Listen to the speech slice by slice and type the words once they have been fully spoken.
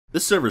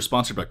This server is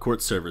sponsored by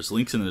Quartz Servers.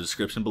 Links in the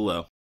description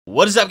below.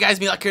 What is up, guys?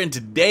 Melock here, and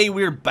today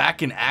we're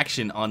back in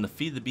action on the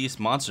Feed the Beast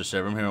Monster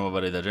server. I'm here with my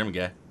buddy, the German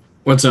guy.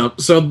 What's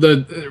up? So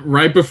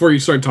right before you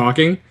start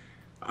talking,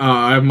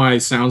 I have my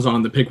sounds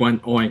on. The pig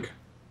went oink.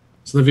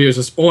 So the video is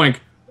just oink.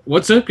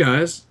 What's up,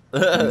 guys?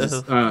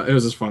 It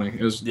was just funny.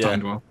 It was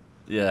timed well.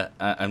 Yeah,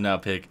 I'm now a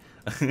pig.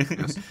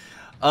 Yes.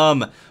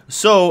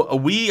 So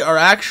we are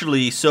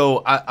actually.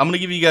 I'm gonna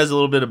give you guys a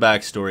little bit of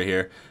backstory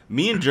here.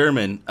 Me and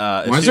German.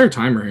 Why is there a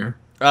timer here?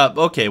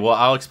 Okay, well,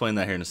 I'll explain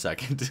that here in a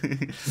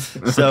second.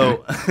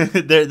 So,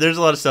 there's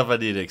a lot of stuff I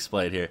need to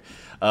explain here.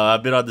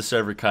 I've been on the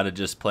server kind of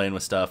just playing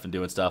with stuff and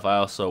doing stuff. I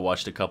also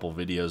watched a couple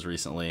videos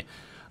recently.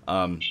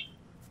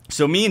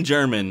 So me and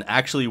German,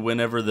 actually,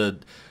 whenever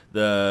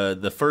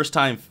the first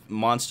time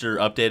Monster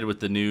updated with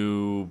the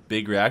new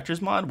Big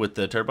Reactors mod with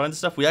the turbines and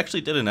stuff, we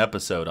actually did an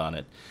episode on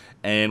it.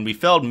 And we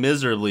failed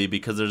miserably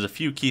because there's a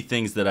few key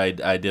things that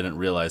I didn't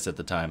realize at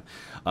the time.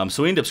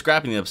 So we ended up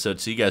scrapping the episode,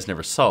 so you guys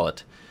never saw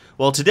it.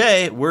 Well,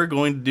 today we're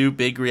going to do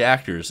Big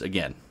Reactors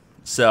again.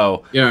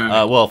 So,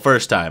 yeah. Well,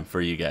 first time for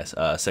you guys,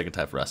 second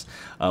time for us.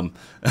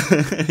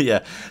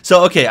 Yeah.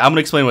 So, okay, I'm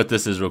gonna explain what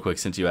this is real quick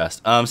since you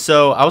asked.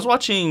 So I was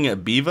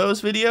watching Bevo's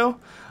video.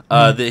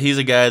 He's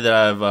a guy that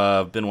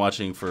I've been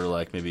watching for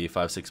like maybe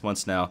 5-6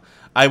 months now.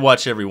 I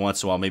watch every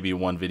once in a while, maybe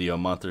one video a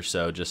month or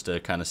so, just to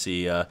kind of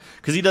see,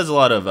 because he does a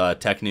lot of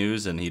tech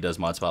news and he does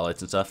mod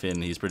spotlights and stuff,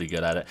 and he's pretty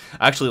good at it.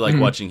 I actually like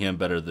watching him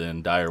better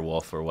than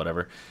Direwolf or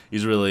whatever.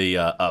 He's really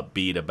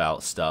upbeat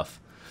about stuff.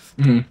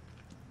 But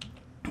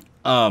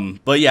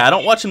yeah, I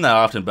don't watch him that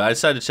often, but I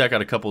decided to check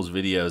out a couple of his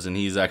videos, and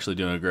he's actually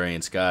doing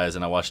Agrarian Skies,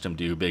 and I watched him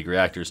do Big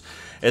Reactors.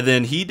 And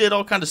then he did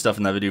all kind of stuff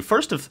in that video.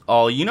 First of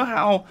all, you know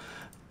how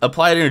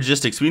Applied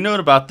Energistics, we known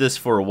about this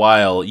for a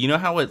while. You know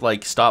how it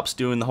like stops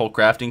doing the whole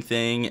crafting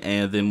thing,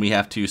 and then we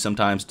have to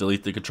sometimes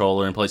delete the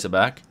controller and place it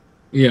back?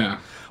 Yeah.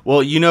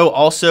 Well, you know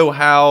also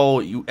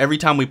how every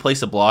time we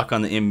place a block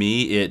on the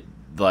ME, it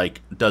like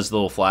does the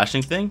little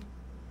flashing thing?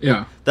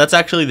 Yeah. That's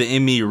actually the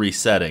ME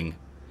resetting.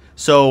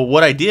 So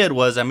what I did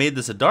was I made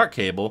this a dark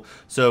cable.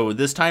 So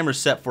this timer's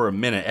set for a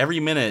minute.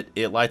 Every minute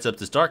it lights up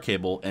this dark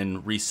cable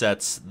and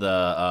resets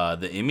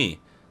the ME.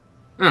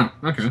 Oh,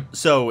 okay.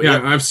 So yeah,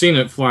 I've seen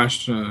it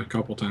flashed a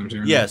couple times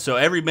here. Yeah, so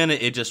every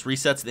minute it just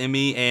resets the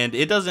ME, and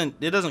it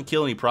doesn't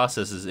kill any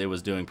processes it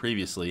was doing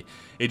previously.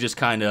 It just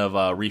kind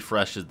of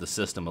refreshes the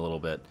system a little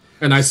bit.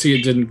 And I see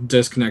it didn't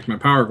disconnect my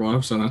power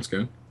glove, so that's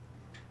good.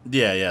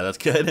 Yeah, that's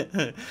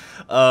good.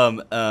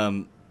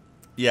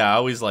 Yeah, I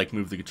always like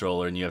move the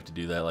controller, and you have to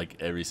do that like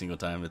every single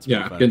time. It's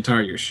yeah, getting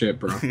tired of your shit,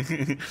 bro.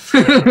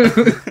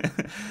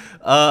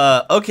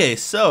 Okay,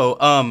 so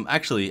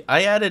actually,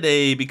 I added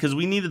because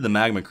we needed the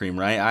magma cream,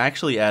 right? I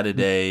actually added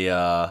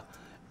a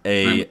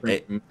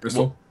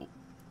crystal.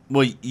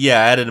 Well, yeah,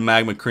 I added a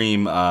magma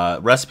cream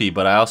recipe,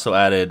 but I also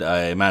added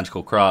a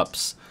magical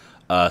crops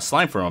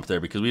slime farm up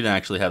there because we didn't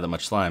actually have that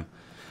much slime.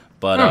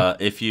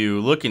 But if you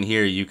look in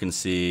here, you can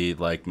see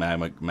like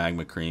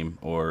magma cream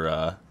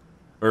or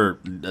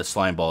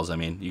slime balls. I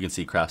mean, you can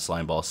see craft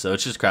slime balls. So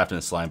it's just crafting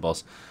the slime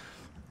balls.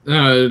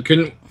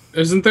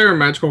 Isn't there a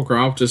magical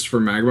crop just for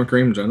magma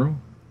cream in general?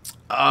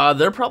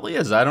 There probably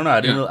is. I don't know.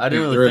 I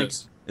didn't really think.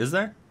 Is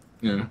there?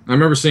 Yeah, I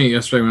remember seeing it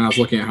yesterday when I was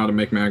looking at how to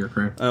make magma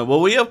cream. Well,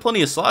 we have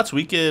plenty of slots.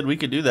 We could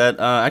do that.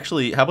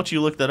 Actually, how about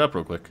you look that up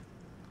real quick?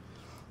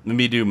 Let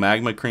me do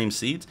magma cream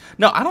seeds.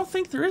 No, I don't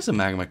think there is a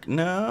magma.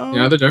 No.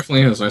 Yeah, there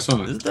definitely is. I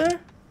saw it. Is there?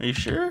 Are you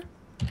sure?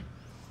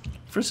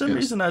 For some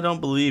reason, I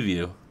don't believe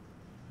you.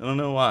 I don't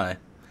know why.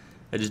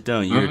 I just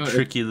don't. You're a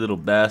tricky little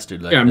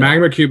bastard like that.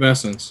 Magma cube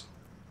essence.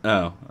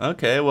 Oh,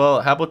 okay.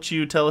 Well, how about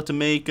you tell it to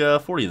make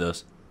 40 of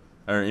those?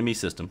 Or ME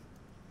system.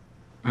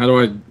 How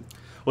do I...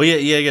 Well, yeah,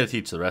 you gotta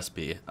teach the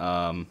recipe. It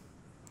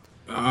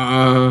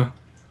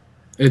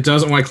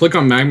doesn't... When I click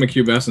on magma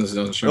cube essence, it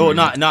doesn't show me. Oh,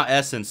 not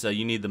essence.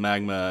 You need the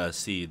magma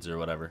seeds or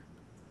whatever.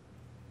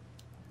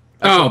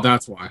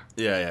 That's why.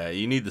 Yeah.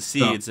 You need the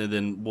seeds, and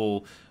then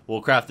we'll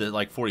craft it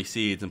like 40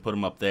 seeds and put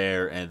them up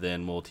there, and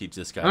then we'll teach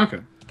this guy. Okay.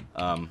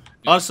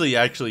 Honestly,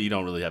 actually, you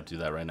don't really have to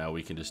do that right now.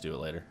 We can just do it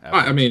later.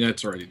 I mean,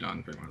 it's already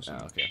done pretty much.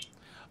 Oh, okay.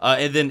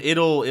 And then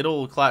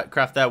it'll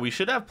craft that. We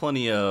should have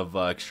plenty of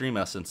extreme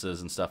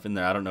essences and stuff in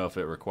there. I don't know if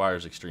it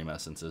requires extreme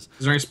essences.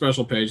 Is there any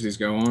special page these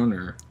go on,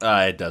 or?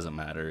 It doesn't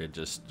matter. It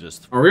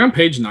just. Are we on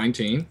page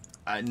 19?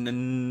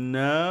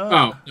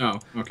 No. Oh,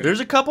 okay. There's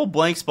a couple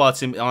blank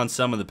spots on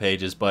some of the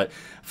pages, but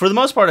for the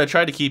most part, I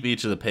tried to keep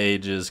each of the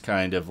pages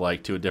kind of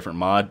like to a different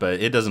mod, but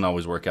it doesn't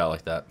always work out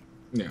like that.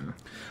 Yeah.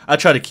 I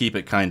try to keep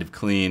it kind of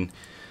clean.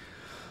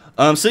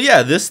 So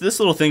yeah, this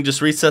little thing just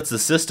resets the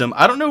system.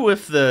 I don't know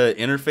if the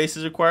interface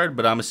is required,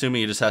 but I'm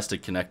assuming it just has to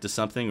connect to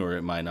something, or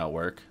it might not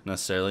work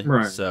necessarily.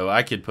 Right. So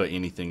I could put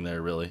anything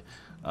there really,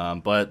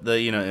 but the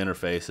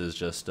interface is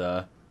just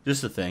a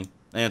thing,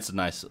 and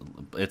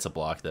it's a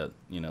block that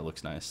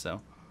looks nice.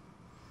 So,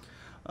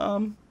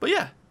 but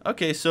yeah,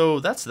 okay, so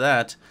that's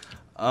that.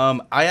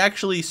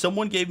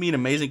 Someone gave me an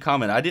amazing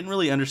comment. I didn't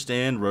really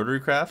understand rotary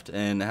craft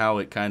and how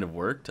it kind of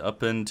worked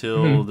up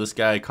until this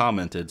guy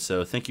commented.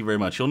 So thank you very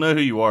much. You'll know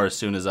who you are as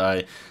soon as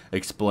I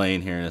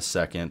explain here in a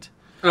second.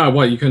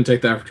 What? You couldn't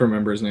take that to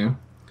remember his name?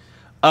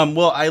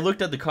 Well, I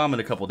looked at the comment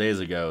a couple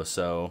days ago,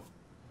 so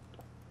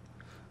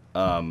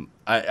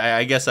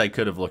I guess I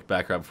could have looked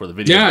back right before the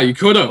video. Yeah, you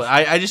could have.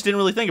 I just didn't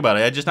really think about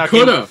it. I just not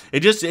could have.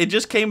 It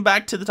just came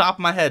back to the top of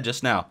my head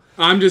just now.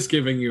 I'm just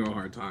giving you a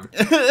hard time.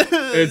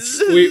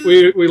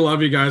 We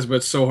love you guys, but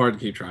it's so hard to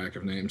keep track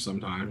of names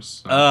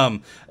sometimes. So.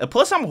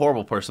 Plus, I'm a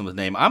horrible person with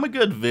name. I'm a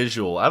good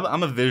visual.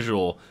 I'm a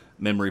visual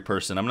memory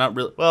person. I'm not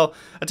really. Well,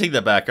 I take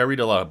that back. I read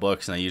a lot of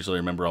books, and I usually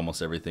remember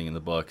almost everything in the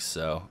books.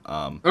 So.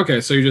 Okay,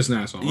 so you're just an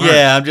asshole.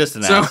 Yeah, right. I'm just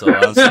an asshole.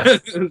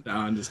 No,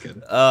 I'm just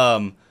kidding.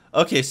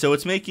 Okay, so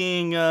it's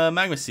making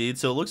magma seed,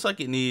 so it looks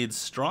like it needs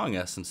strong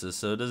essences,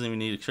 so it doesn't even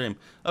need extreme.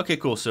 Okay,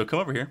 cool. So come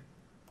over here,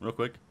 real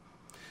quick.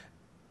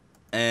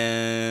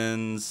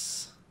 And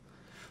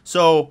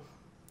so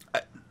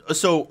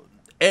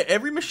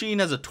every machine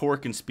has a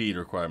torque and speed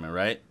requirement,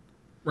 right?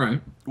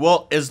 Right.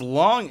 Well, I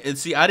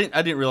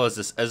didn't realize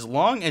this. As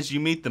long as you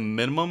meet the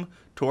minimum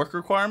torque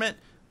requirement,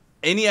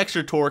 any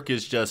extra torque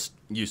is just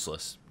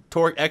useless.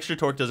 Extra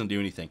torque doesn't do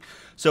anything.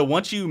 So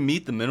once you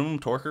meet the minimum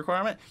torque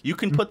requirement, you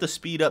can put the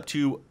speed up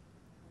to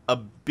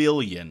 1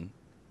 billion,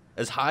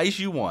 as high as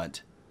you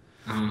want,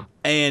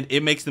 and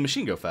it makes the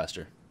machine go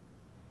faster.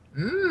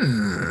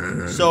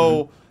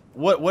 So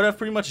what I've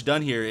pretty much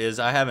done here is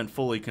I haven't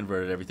fully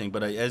converted everything,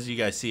 but as you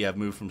guys see, I've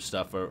moved from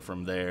stuff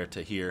from there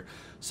to here.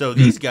 So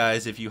these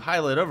guys, if you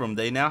highlight over them,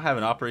 they now have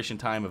an operation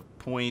time of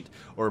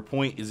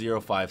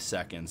 0.05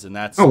 seconds, and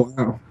that's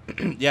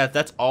yeah,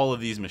 that's all of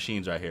these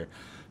machines right here.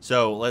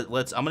 So I'm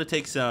gonna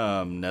take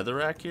some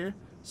netherrack here,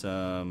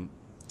 and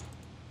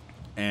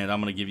I'm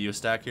gonna give you a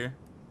stack here.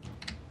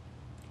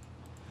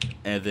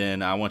 And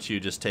then I want you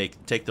to just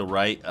take the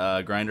right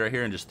grinder right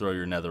here and just throw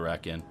your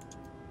netherrack in.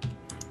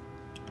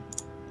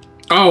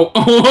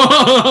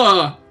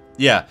 Oh.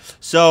 Yeah.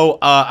 So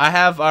I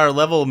have our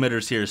level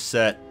emitters here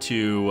set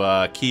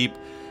to keep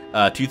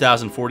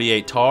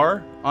 2048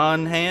 tar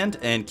on hand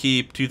and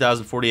keep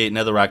 2048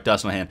 netherrack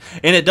dust on hand,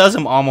 and it does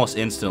them almost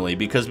instantly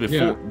because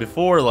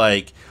before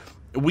like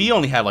we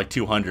only had like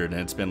 200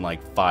 and it's been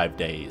like 5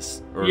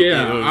 days.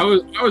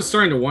 I was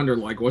starting to wonder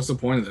like what's the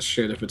point of this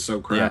shit if it's so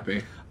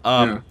crappy.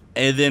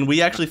 And then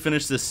we actually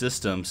finished this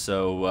system.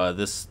 So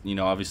this,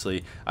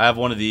 obviously I have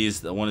one of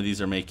these. One of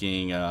these are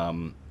making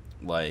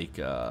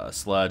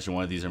sludge, and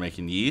one of these are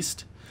making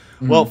yeast.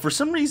 Well, for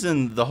some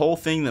reason, the whole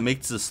thing that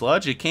makes the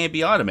sludge, it can't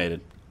be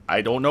automated.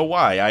 I don't know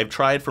why. I've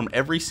tried from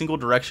every single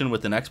direction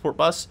with an export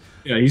bus.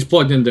 Yeah, he's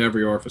plugged into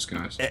every orifice,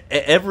 guys.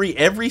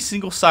 Every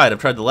single side. I've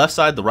tried the left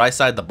side, the right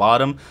side, the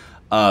bottom,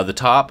 the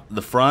top,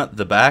 the front,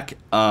 the back.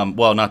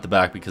 Well, not the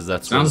back because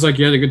that's... Sounds like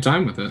you had a good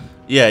time with it.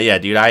 Yeah,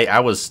 dude.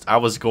 I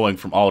was going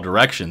from all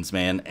directions,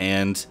 man.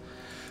 And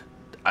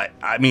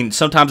I mean,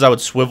 sometimes I would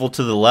swivel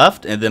to the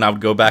left, and then I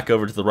would go back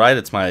over to the right.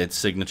 It's my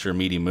signature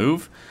meaty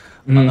move.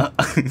 Okay,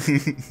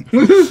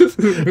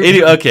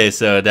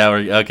 so now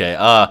we're okay.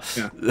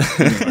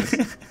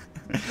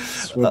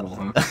 Swivel,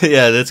 huh?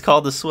 Yeah, it's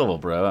called the swivel,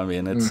 bro. I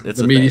mean, it's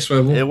the meaty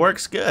swivel. It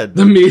works good.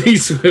 The meaty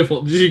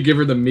swivel. Did you give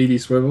her the meaty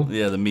swivel?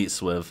 Yeah, the meat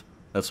swiv.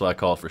 That's what I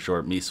call it for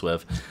short, meat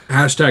swiv.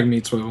 Hashtag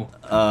meat swivel.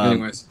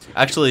 Anyways,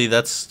 actually,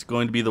 that's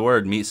going to be the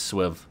word meat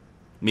swiv,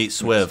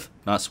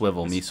 not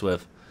swivel, meat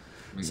swiv.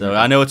 So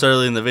I know it's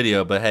early in the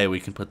video, but hey,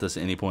 we can put this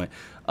at any point.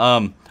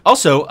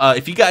 Also,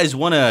 if you guys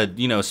want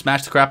to,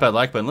 smash the crap out of the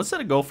like button, let's set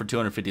a goal for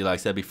 250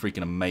 likes. That'd be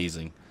freaking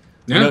amazing.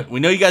 Yeah. We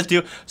know you guys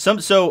do.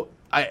 The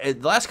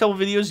last couple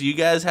videos, you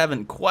guys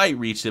haven't quite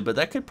reached it, but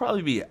that could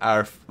probably be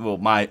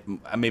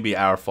maybe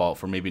our fault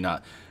for maybe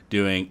not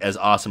doing as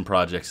awesome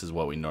projects as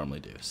what we normally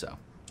do. So,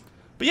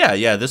 but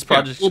yeah, this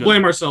project. We'll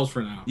blame ourselves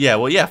for now. Yeah,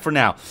 well, yeah, for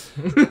now.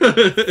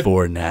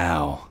 For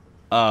now.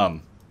 Yeah,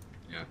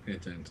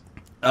 it ends.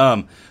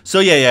 So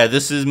yeah,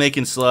 this is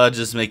making sludge,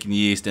 this is making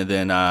yeast, and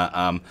then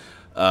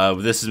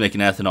this is making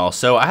ethanol.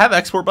 So I have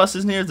export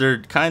buses in here.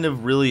 They're kind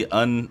of really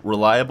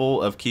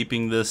unreliable of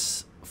keeping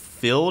this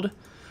filled,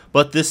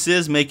 but this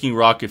is making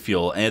rocket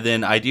fuel. And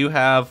then I do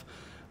have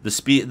the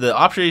speed. The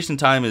operation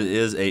time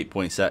is 8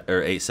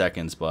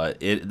 seconds,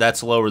 but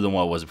that's lower than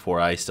what it was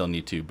before. I still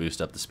need to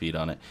boost up the speed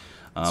on it.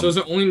 So does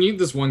it only need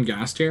this one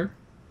gas tier?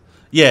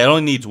 Yeah, it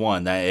only needs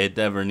one. It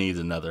never needs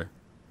another.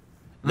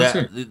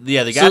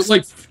 The gas. So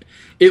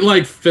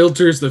it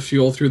filters the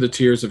fuel through the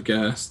tiers of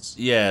gas.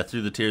 Yeah,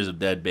 through the tiers of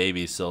dead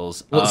baby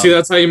souls. Well, see,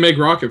 that's how you make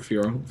rocket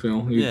fuel.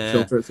 You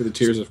filter it through the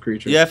tiers of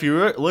creatures. Yeah, if you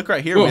look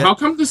right here. Well, how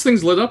come this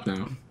thing's lit up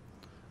now?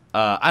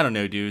 I don't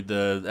know, dude.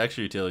 The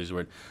extra utilities are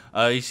weird.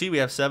 You see, we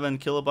have 7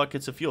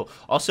 kilobuckets of fuel.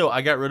 Also,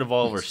 I got rid of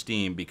all of our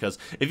steam because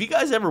if you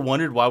guys ever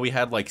wondered why we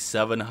had like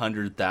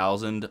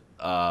 700,000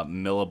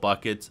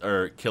 millibuckets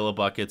or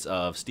kilobuckets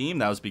of steam,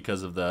 that was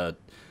because of the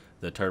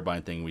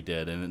turbine thing we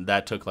did, and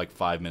that took like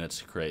 5 minutes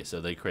to create,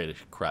 so they created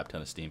a crap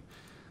ton of steam.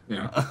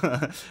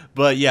 Yeah.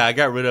 But yeah, I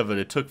got rid of it.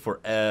 It took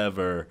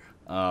forever.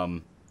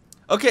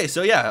 Okay,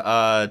 so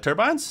yeah,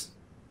 turbines?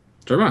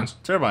 Turbines.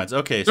 Turbines.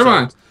 Okay.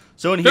 Turbines.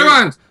 So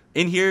Turbines.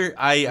 in here,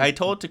 I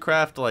told it to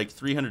craft like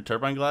 300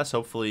 turbine glass.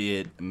 Hopefully,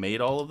 it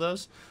made all of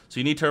those. So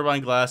you need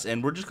turbine glass,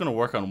 and we're just gonna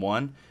work on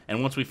one.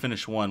 And once we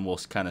finish one, we'll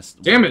kind of.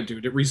 Damn it,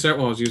 dude! It reset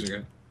while I was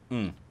using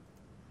it.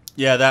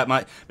 Yeah, that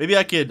might. Maybe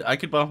I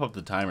could bump up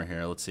the timer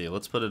here. Let's see.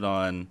 Let's put it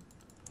on.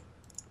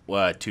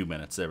 What? 2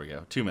 minutes. There we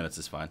go. 2 minutes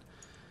is fine.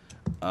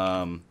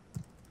 I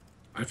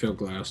feel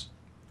glass.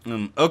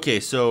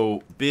 Okay,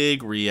 so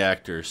big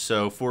reactor.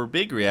 So for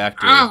big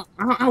reactor,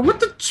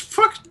 what the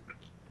fuck?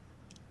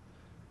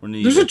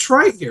 There's a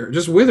trite here. It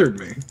just withered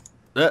me.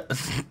 We're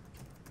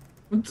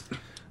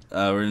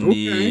gonna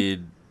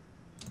need.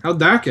 How'd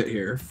that get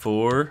here?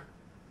 4.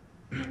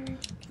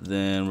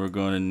 Then we're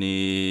going to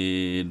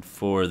need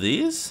 4 of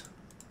these.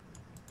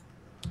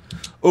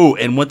 Oh,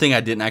 and one thing I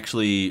didn't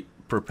actually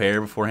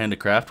prepare beforehand to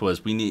craft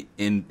was we need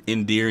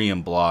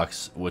Enderium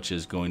blocks, which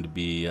is going to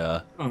be...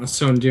 oh, that's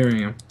so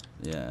Enderium.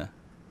 Yeah.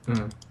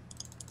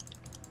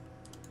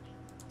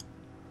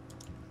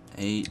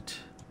 8.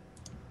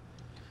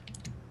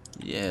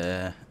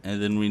 Yeah,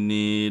 and then we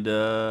need...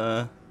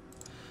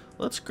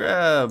 let's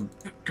grab...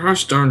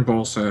 Gosh darn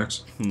ball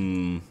sacks.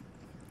 I'm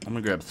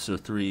going to grab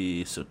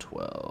 3, so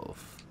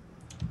 12.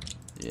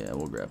 Yeah,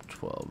 we'll grab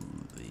 12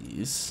 of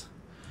these.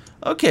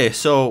 Okay,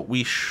 so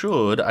I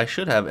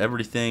should have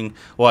everything.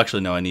 Well,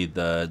 actually, no, I need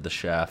the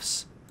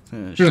shafts.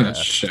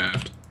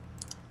 Shaft.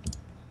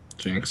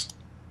 Jinx.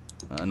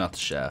 Not the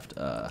shaft.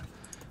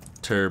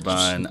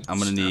 Turbine. I'm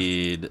going to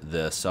need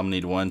this. I'm going to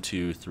need 1,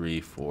 2,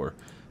 3, 4.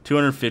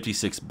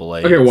 256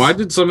 blades. Okay, why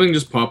did something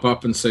just pop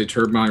up and say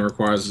turbine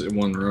requires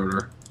 1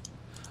 rotor?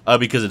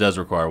 Because it does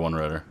require 1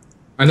 rotor.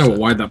 I know, but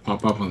why'd that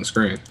pop up on the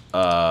screen?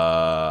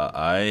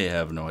 I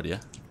have no idea.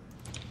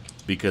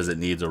 Because it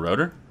needs a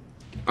rotor?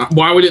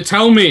 Why would it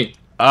tell me?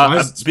 Why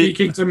is it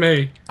speaking to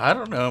me? I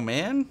don't know,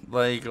 man.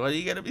 Like, why do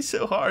you gotta be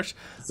so harsh?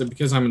 Is it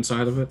because I'm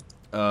inside of it?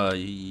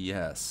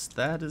 Yes.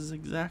 That is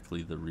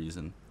exactly the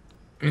reason.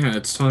 Yeah,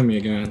 it's telling me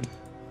again.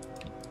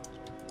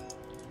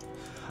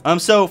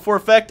 So, for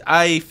effect,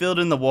 I filled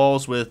in the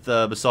walls with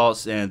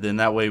basalts, and then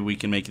that way we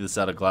can make this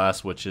out of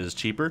glass, which is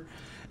cheaper.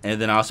 And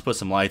then I also put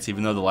some lights,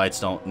 even though the lights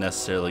don't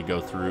necessarily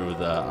go through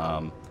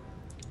the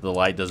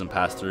light doesn't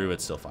pass through,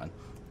 it's still fine.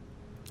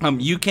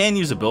 You can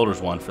use a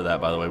builder's one for that,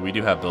 by the way. We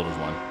do have builder's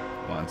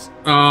ones.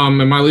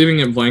 Am I leaving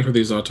it blank where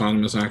these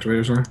autonomous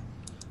activators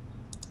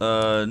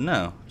are?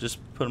 No. Just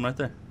put them right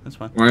there. That's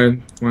fine. Why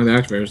are the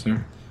activators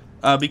there?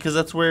 Because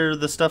that's where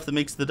the stuff that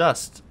makes the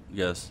dust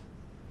goes.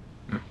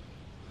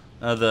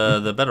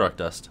 The bedrock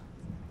dust.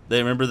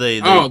 They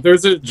Oh,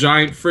 there's a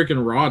giant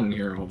freaking rod in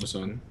here all of a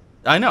sudden.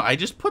 I know. I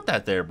just put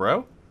that there,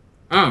 bro.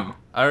 Oh.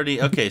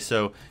 Okay,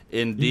 so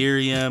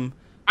Enderium.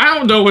 I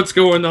don't know what's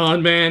going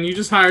on, man. You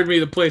just hired me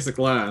to place a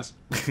glass.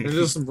 There's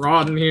just some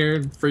rod in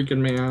here freaking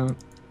me out.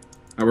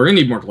 We're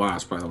gonna need more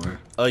glass, by the way.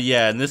 Oh,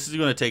 yeah, and this is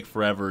gonna take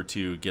forever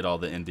to get all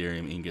the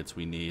Enderium ingots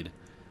we need.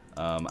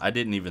 I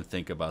didn't even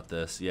think about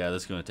this. Yeah,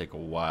 this is gonna take a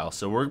while.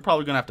 So we're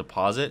probably gonna have to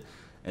pause it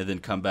and then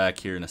come back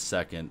here in a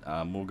second.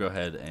 We'll go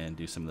ahead and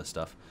do some of this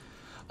stuff.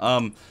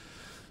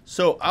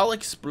 So I'll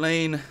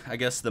explain, I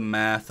guess, the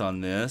math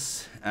on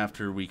this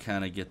after we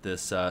kind of get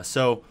this.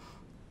 So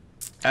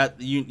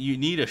you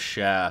need a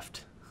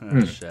shaft.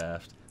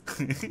 Shaft.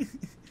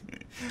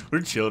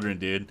 We're children,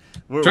 dude.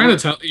 I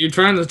think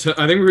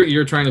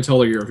you're trying to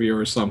tell your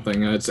viewers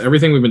something. It's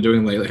everything we've been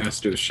doing lately has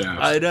to do with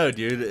shafts. I know,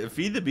 dude.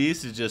 Feed the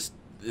Beast is just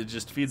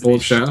feed the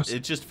beast shafts.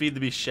 It's just feed the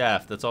beast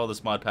shaft. That's all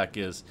this mod pack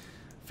is.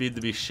 Feed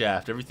the beast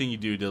shaft. Everything you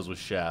do deals with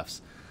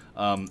shafts.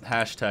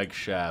 Hashtag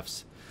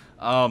shafts.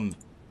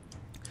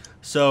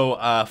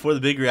 So for the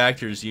big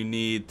reactors, you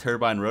need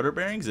turbine rotor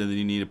bearings, and then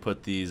you need to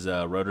put these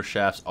rotor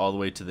shafts all the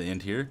way to the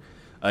end here.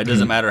 It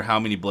doesn't matter how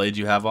many blades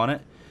you have on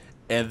it.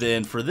 And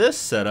then for this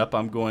setup,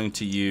 I'm going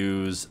to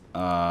use,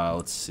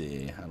 let's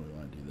see, how do we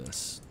want to do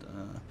this?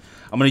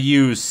 I'm going to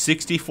use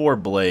 64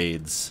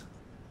 blades.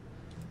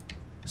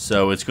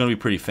 So it's going to be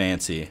pretty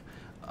fancy.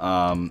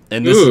 And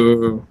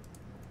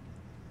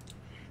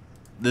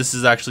this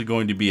is actually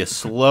going to be a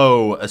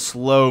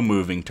slow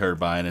moving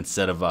turbine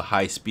instead of a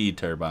high speed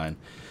turbine.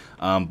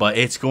 But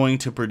it's going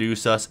to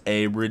produce us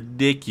a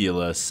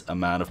ridiculous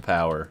amount of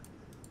power.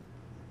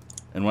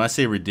 And when I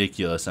say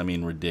ridiculous, I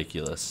mean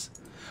ridiculous.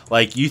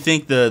 Like, you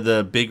think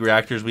the big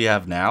reactors we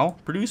have now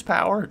produce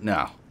power?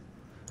 No.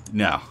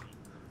 No.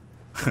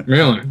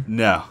 Really?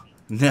 No.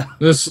 No.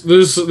 This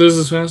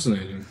is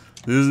fascinating.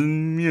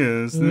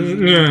 Yes.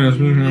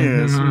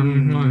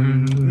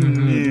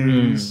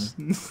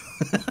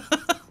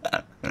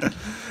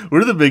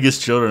 We're the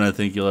biggest children I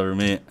think you'll ever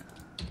meet.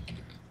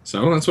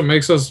 So that's what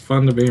makes us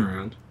fun to be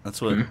around.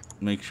 That's what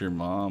makes your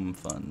mom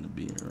fun to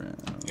be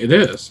around. It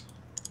is.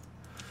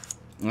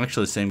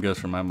 Actually, the same goes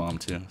for my mom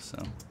too.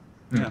 So,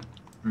 yeah.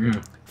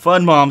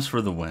 Fun moms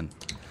for the win.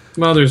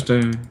 Mother's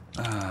Day.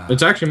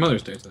 It's actually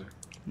Mother's Day today.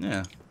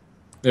 Yeah.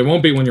 It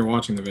won't be when you're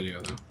watching the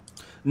video though.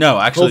 No,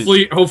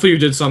 actually. Hopefully you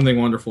did something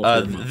wonderful.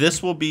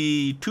 This will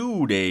be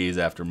 2 days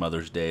after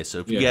Mother's Day. So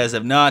if you guys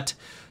have not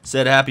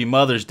said Happy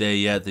Mother's Day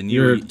yet, then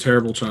you're a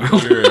terrible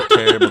child. You're a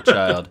terrible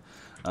child.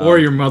 Or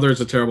your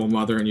mother's a terrible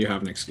mother and you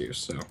have an excuse.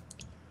 So.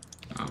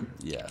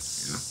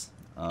 Yes.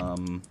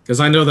 Because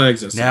I know that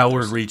exists. Now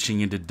we're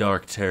reaching into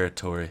dark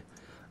territory.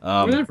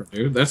 Whatever,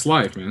 dude. That's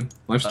life, man.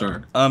 Life's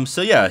dark.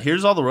 So yeah,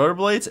 here's all the rotor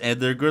blades, and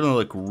they're gonna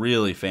look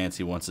really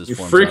fancy once this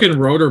forms freaking up.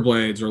 rotor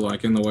blades are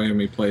like in the way of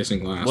me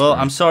placing glass. Well, man.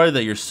 I'm sorry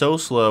that you're so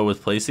slow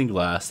with placing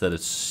glass that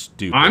it's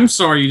stupid. I'm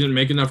sorry you didn't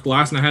make enough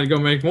glass and I had to go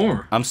make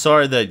more. I'm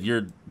sorry that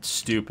you're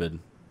stupid.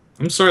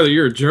 I'm sorry that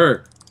you're a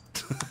jerk.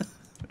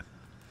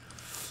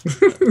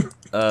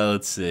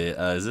 Let's see.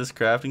 Is this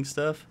crafting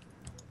stuff?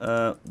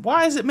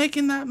 Why is it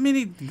making that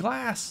many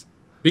glass?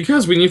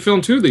 Because we need to fill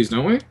in 2 of these,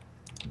 don't we?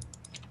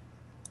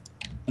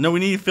 No,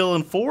 we need to fill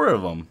in 4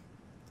 of them.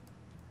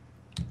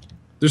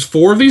 There's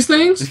 4 of these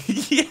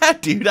things? Yeah,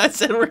 dude. I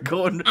said we're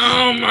going.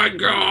 Oh my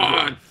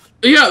god.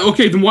 Yeah,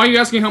 okay, then why are you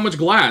asking how much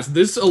glass?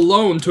 This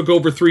alone took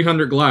over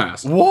 300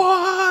 glass.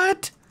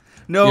 What?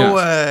 No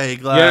way,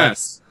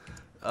 glass.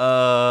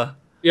 Yes.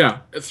 Yeah,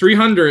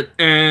 300,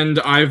 and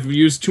I've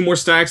used 2 more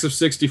stacks of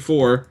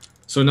 64,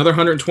 so another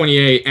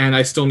 128, and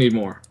I still need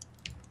more.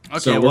 Okay,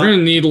 so we're gonna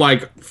need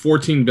like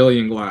 14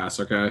 billion glass.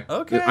 Okay.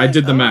 Okay. I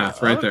did the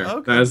math right there.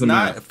 Okay. That is the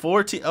math.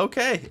 14.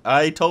 Okay.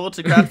 I told it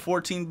to craft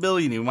 14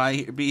 billion. You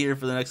might be here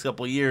for the next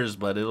couple of years,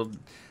 but it'll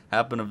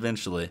happen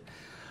eventually.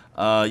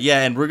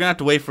 Yeah, and we're gonna have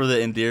to wait for the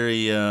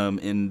Enderium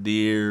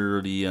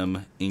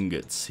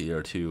ingots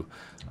here too.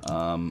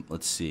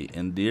 Let's see,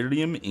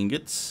 Enderium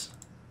ingots.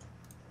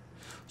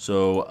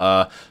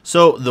 So,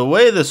 so the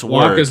way this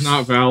works. Lock is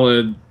not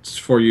valid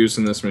for use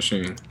in this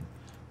machine.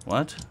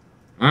 What?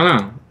 I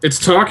don't know.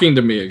 It's talking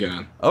to me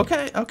again.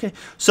 Okay, okay.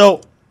 So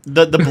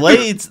the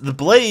blades, the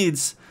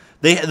blades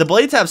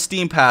have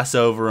steam pass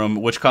over them,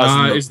 which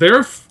causes. Is there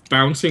a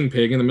bouncing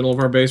pig in the middle of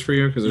our base for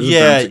you? Because there's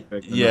a bouncing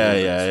pig in the middle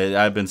of our base.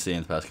 I've been seeing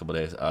it the past couple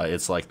of days.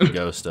 It's like the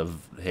ghost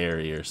of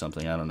Harry or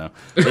something. I don't know.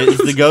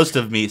 It's the ghost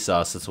of meat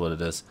sauce. That's what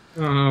it is.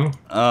 Oh.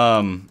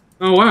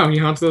 Oh wow, he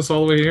haunted us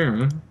all the way here,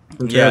 huh?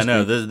 Yeah,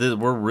 no,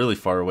 we're really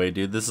far away,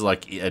 dude. This is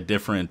like a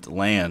different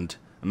land.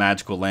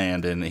 Magical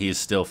land, and he's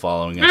still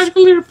following us.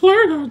 Magically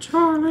Pluto,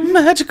 Charlie.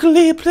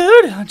 Magically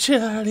Pluto,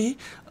 Charlie.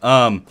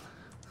 Yeah,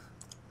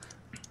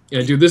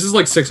 dude, this is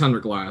like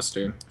 600 glass,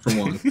 dude, for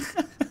one.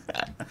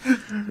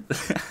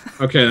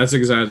 Okay, that's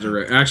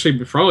exaggerated.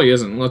 Actually, it probably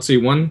isn't. Let's see,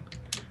 what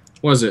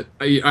was it?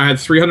 I had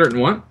 300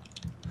 and what?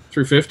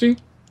 350?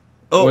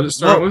 Oh, what did it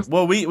start with?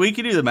 Well, we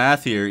could do the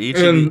math here.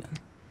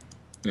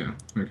 Yeah,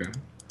 okay.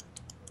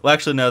 Well,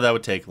 actually, no, that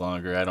would take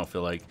longer. I don't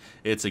feel like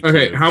it's a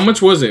Okay, cube. how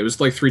much was it? It was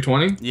like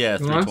 320? Yeah,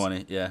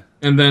 320, yeah.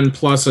 And then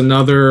plus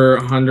another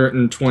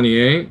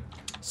 128?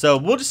 So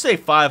we'll just say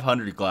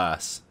 500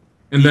 glass.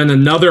 And then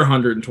another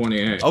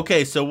 128.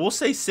 Okay, so we'll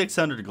say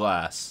 600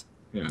 glass.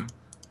 Yeah.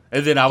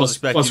 And then I was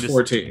expecting plus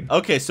 14.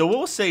 Okay, so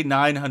we'll say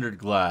 900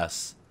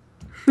 glass.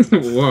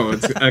 Whoa,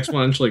 it's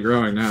exponentially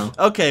growing now.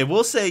 Okay,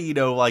 we'll say,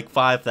 like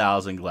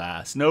 5,000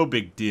 glass. No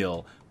big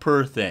deal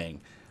per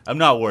thing. I'm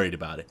not worried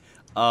about it.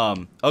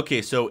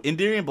 Okay, so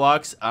Enderium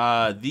blocks,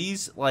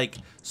 these like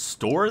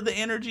store the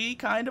energy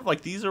kind of,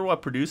 like these are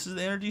what produces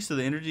the energy, so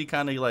the energy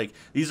kind of like,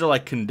 these are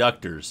like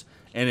conductors,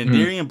 and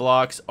Enderium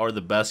blocks are the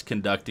best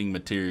conducting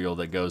material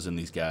that goes in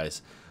these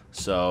guys.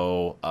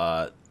 So,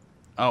 oh,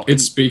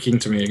 it's speaking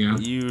to me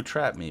again. You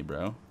trapped me,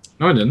 bro.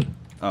 No, I didn't.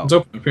 Oh. It's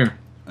open up here.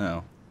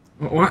 Oh.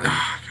 What?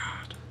 Oh,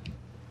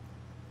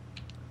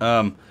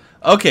 God.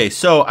 Okay,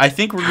 so I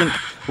think we're gonna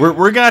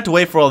have to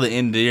wait for all the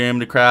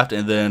Enderium to craft,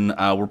 and then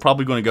we're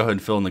probably going to go ahead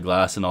and fill in the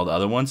glass and all the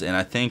other ones, and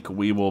I think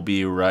we will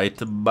be right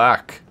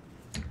back.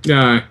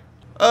 Yeah.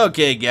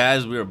 Okay,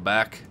 guys, we're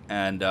back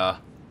and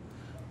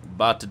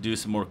about to do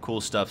some more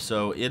cool stuff.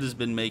 So it has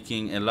been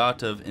making a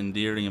lot of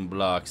Enderium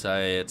blocks.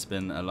 It's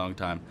been a long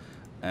time,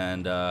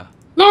 and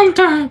long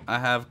time. I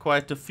have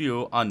quite a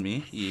few on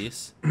me.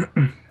 Yes.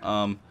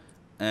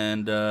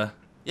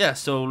 Yeah.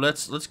 So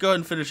let's go ahead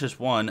and finish this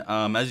one.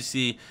 As you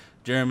see,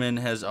 German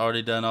has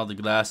already done all the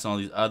glass and all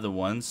these other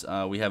ones.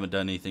 We haven't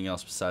done anything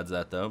else besides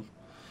that, though.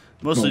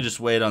 Mostly just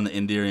wait on the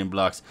Enderium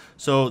blocks.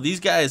 So these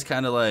guys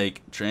kind of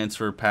like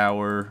transfer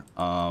power,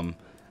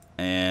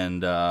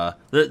 and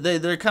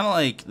they're kind of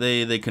like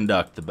they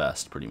conduct the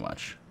best, pretty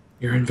much.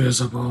 You're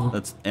invisible.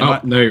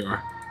 There you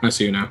are. I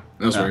see you now.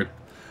 That was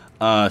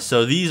weird.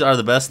 So these are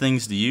the best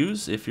things to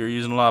use if you're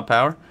using a lot of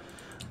power,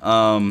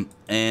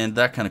 and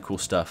that kind of cool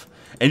stuff.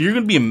 And you're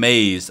gonna be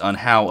amazed on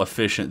how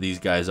efficient these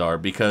guys are,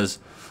 because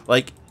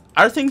like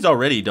our things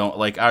already don't,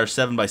 like our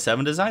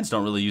 7x7 designs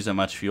don't really use that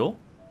much fuel,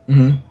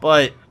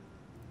 but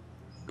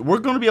we're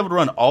going to be able to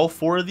run all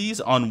 4 of these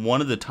on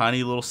one of the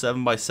tiny little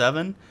 7x7,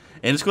 and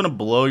it's going to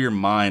blow your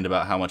mind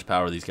about how much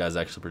power these guys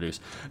actually produce.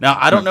 Now,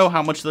 I don't know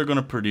how much they're going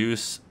to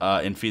produce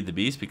in Feed the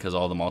Beast, because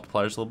all the multipliers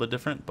are a little bit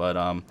different, but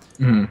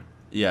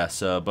yeah,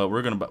 so but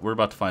we're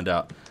about to find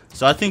out.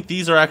 So I think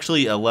these are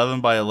actually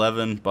 11 by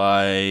 11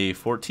 by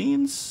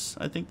 14s.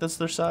 I think that's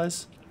their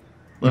size.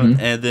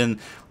 And then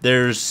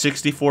there's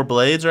 64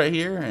 blades right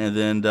here, and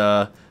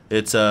then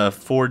it's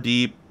 4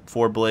 deep,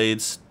 4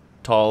 blades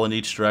tall in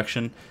each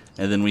direction.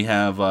 And then we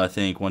have, I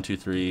think, 1, 2,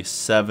 3,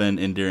 7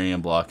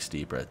 Enderium blocks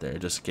deep right there,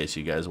 just in case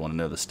you guys want to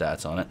know the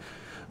stats on it.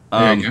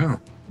 There you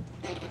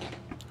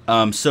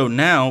go. So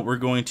now we're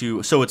going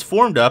to... So it's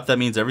formed up. That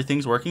means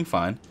everything's working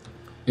fine.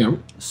 Yep.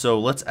 So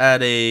let's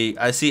add a...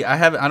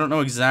 I don't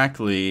know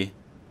exactly...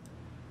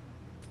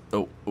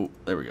 Oh,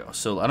 there we go.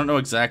 So I don't know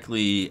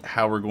exactly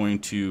how we're going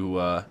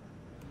to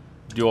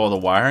do all the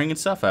wiring and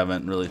stuff. I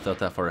haven't really thought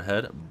that far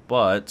ahead.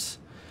 But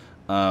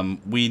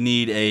we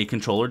need a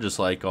controller just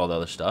like all the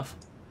other stuff.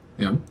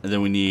 Yep. And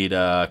then we need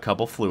a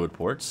couple fluid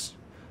ports.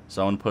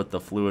 So I'm going to put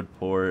the fluid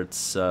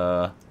ports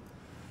on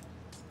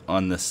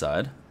this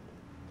side.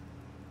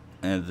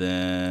 And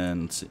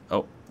then, let's see.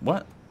 Oh,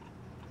 what?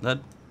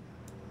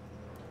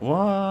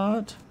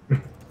 What?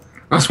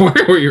 I was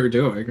wondering what you were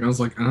doing. I was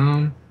like,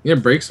 yeah,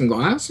 break some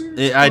glass here?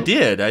 I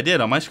did.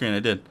 On my screen,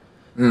 I did.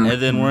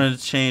 And then we're going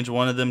to change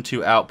one of them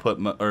to output,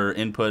 or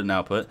input and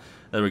output.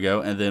 There we go.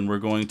 And then we're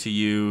going to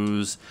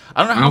use...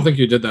 I don't think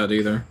you did that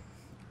either.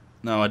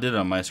 No, I did it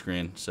on my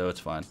screen, so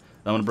it's fine.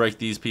 I'm going to break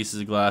these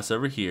pieces of glass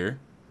over here.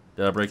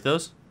 Did I break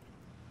those?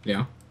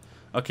 Yeah.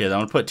 Okay, then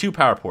I'm going to put 2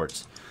 power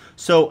ports.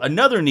 So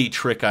another neat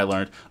trick I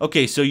learned.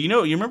 Okay, so you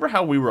remember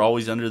how we were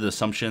always under the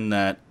assumption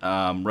that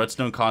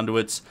redstone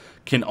conduits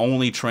can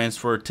only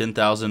transfer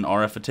 10,000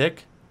 RF a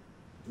tick?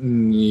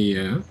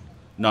 Yeah.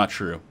 Not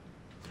true.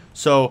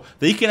 So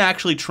they can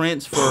actually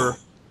transfer...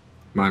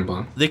 Mind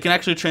blown. They can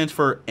actually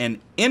transfer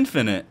an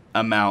infinite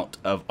amount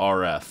of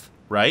RF,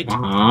 right?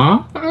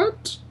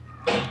 What?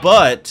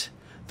 But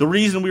the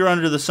reason we were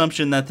under the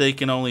assumption that they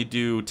can only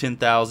do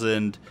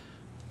 10,000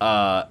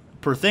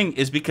 per thing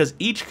is because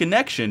each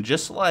connection,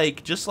 just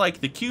like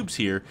the cubes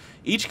here,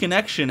 each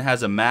connection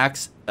has a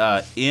max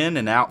in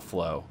and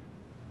outflow.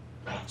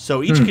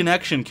 So each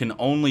connection can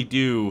only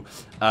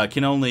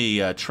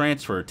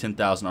transfer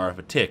 10,000 RF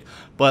a tick.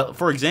 But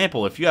for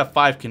example, if you have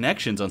 5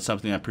 connections on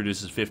something that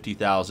produces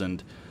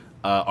 50,000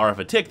 RF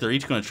a tick, they're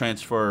each going to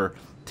transfer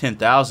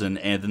 10,000,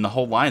 and then the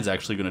whole line is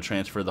actually going to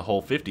transfer the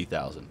whole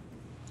 50,000.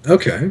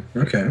 Okay.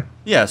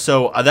 Yeah,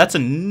 so that's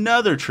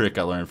another trick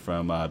I learned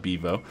from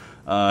Bevo.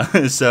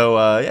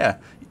 Yeah,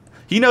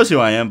 he knows who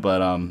I am, but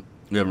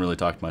we haven't really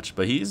talked much.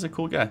 But he's a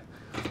cool guy.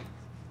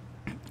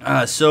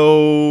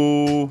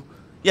 So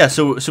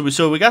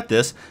we got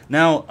this.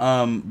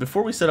 Now,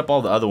 before we set up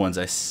all the other ones,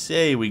 I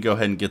say we go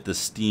ahead and get the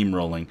steam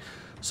rolling.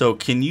 So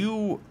can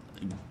you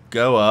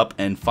go up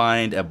and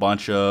find a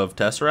bunch of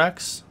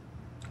Tesseracts?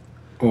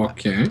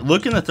 Okay.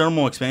 Look in the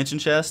thermal expansion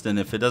chest, and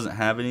if it doesn't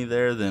have any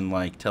there, then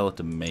tell it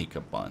to make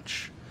a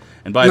bunch.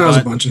 And there's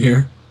a bunch in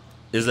here.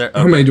 Is there? Okay.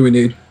 How many do we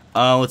need?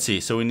 Let's see.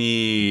 So we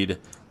need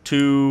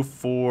 2,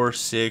 4,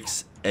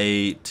 6,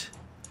 8,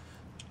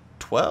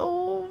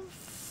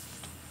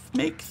 12.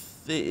 Make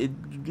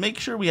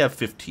sure we have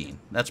 15.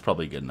 That's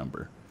probably a good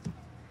number.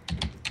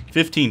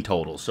 15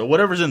 total. So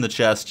whatever's in the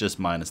chest, just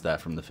minus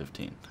that from the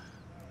 15.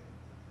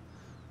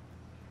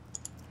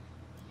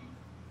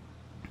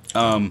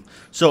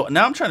 So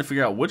now I'm trying to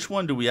figure out which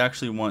one do we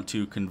actually want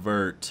to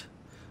convert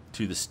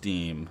to the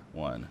steam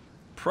one.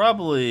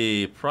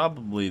 Probably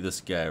this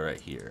guy right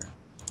here.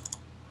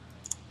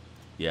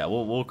 Yeah,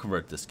 we'll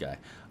convert this guy.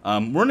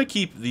 We're gonna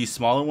keep these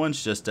smaller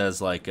ones just as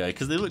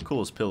because they look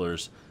cool as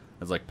pillars,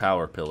 as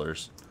power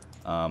pillars.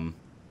 Yeah,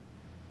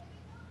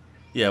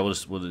 we'll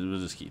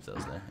just keep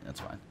those there. That's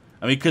fine.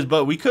 I mean,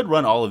 but we could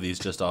run all of these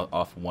just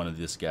off one of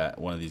these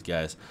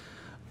guys.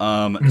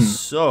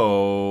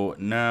 So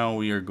now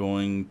we are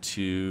going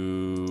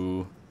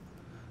to.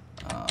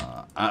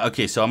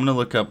 Okay, so I'm gonna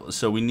look up.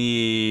 So we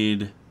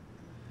need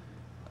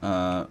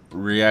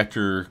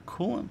reactor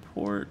coolant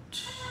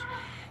port.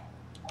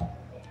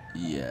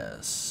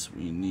 Yes,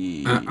 we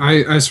need.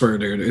 I swear,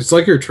 dude, it's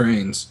like your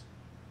trains.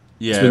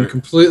 Yeah, it's been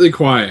completely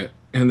quiet,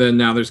 and then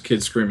now there's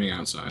kids screaming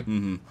outside.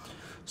 Mm-hmm.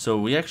 So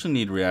we actually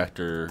need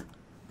reactor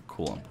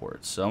coolant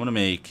ports. So I'm gonna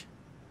make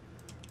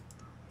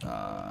 3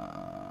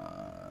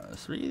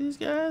 of these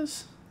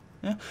guys.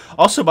 Yeah.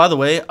 Also, by the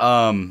way,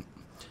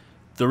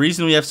 the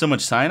reason we have so much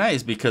cyanide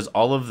is because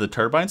all of the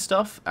turbine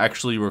stuff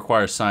actually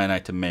requires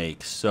cyanide to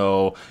make.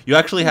 So you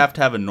actually have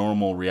to have a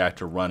normal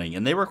reactor running,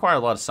 and they require a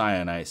lot of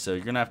cyanide. So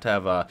you're gonna have to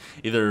have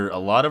either a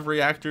lot of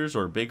reactors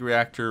or a big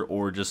reactor,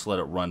 or just let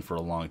it run for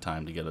a long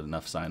time to get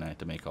enough cyanide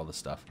to make all this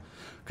stuff.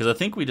 Because I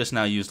think we just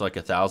now used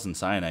 1,000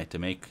 cyanide to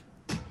make.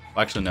 Well,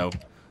 actually, no,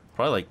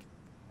 probably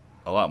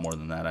a lot more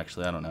than that.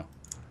 Actually, I don't know.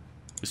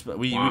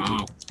 We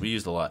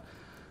used a lot.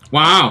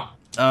 Wow.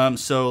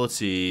 So let's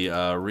see.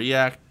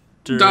 Reactor.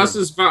 Das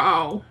ist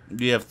wow.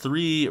 We have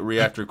 3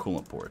 reactor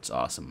coolant ports.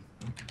 Awesome.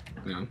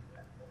 Yeah.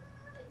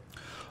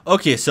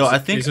 Okay, so I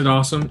think. Is it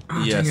awesome?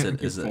 Oh, yes,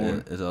 it is.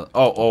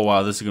 Oh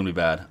wow, this is gonna be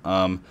bad.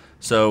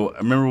 So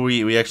remember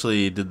we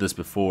actually did this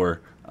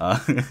before,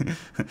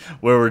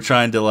 where we're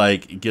trying to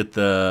get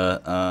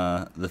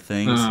the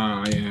things.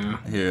 Oh yeah.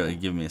 Here,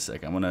 give me a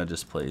sec. I'm gonna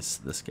just place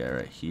this guy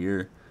right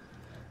here.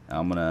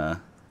 I'm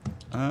gonna.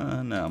 No,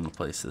 I'm gonna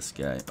place this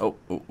guy. Oh.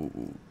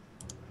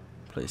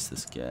 Place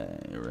this guy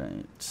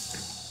right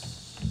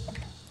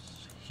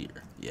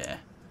here. Yeah.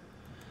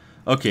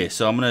 Okay,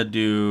 so I'm gonna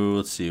do.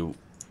 Let's see.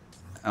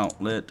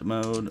 outlet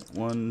mode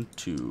 1,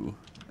 2.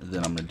 And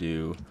then I'm gonna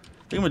do. I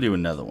think I'm gonna do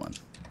another one.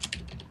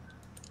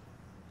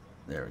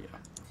 There we go.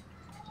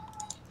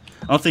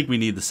 I don't think we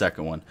need the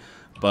second one,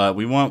 but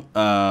we want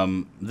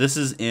this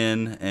is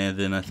in, and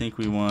then I think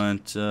we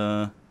want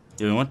yeah,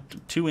 we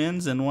want 2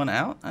 ins and 1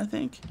 out. I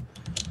think.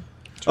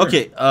 Sure.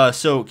 Okay.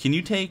 So can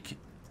you take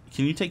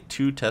 2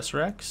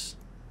 Tesseracts?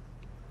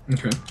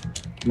 Okay.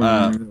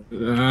 Okay.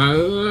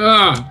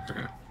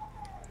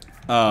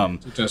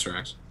 2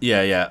 Tesseracts.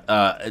 Yeah.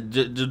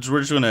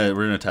 We're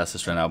gonna test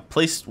this right now.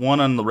 Place 1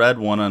 on the red,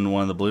 1 on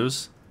one of the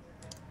blues,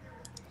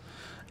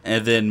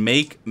 and then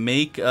make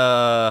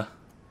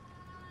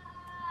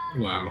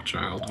Wow,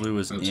 child. Blue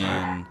is that's in,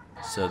 hard.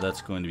 So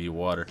that's going to be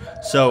water.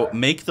 So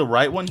make the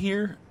right one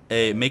here.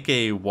 Make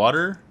a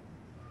water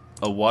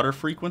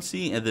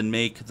frequency, and then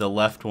make the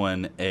left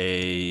one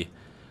a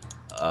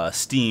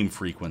steam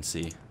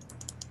frequency.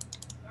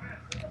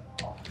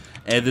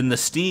 And then the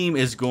steam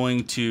is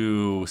going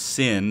to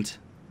send,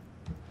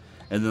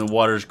 and then the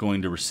water is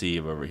going to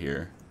receive over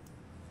here.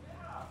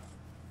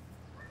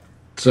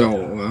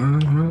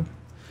 So,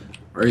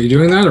 are you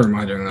doing that, or am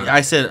I doing that?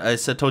 I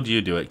told you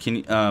to do it. Can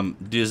you,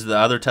 is the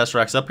other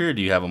Tesseracts up here, or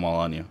do you have them all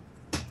on you?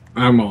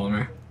 I have them all on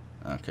me.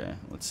 Okay,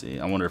 let's see.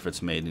 I wonder if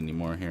it's made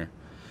anymore here.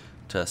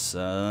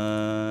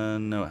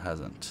 No, it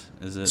hasn't.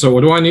 Is it? So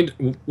what do I need?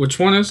 Which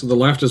one is? The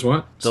left is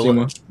what? Steam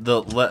one?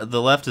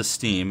 The left is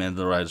steam, and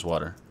the right is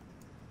water.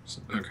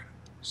 Okay,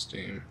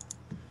 steam.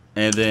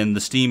 And then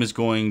the steam is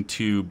going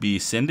to be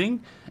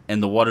sending,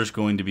 and the water is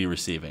going to be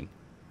receiving.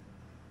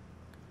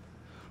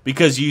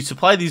 Because you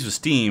supply these with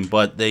steam,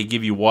 but they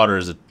give you water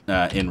as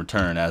in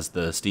return as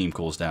the steam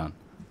cools down.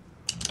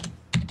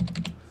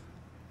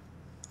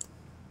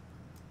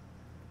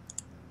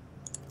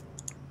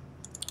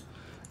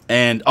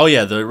 And, oh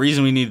yeah, the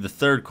reason we need the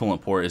third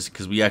coolant port is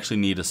because we actually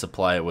need to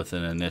supply it with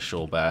an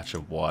initial batch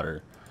of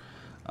water.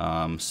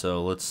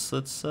 So let's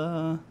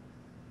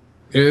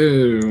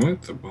Ew,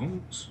 what the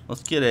balls?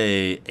 Let's get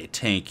a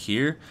tank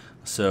here.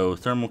 So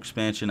thermal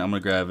expansion, I'm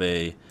going to grab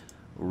a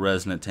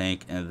resonant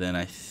tank, and then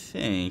I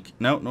think...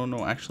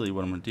 No, actually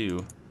what I'm going to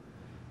do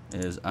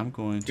is I'm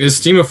going to... Is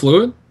steam a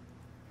fluid?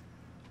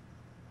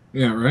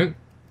 Yeah, right?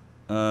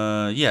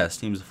 Yeah,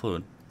 steam's a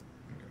fluid.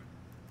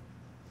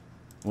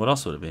 What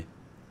else would it be?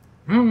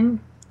 Mm-hmm.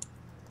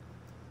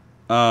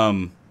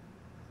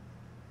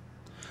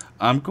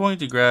 I'm going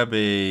to grab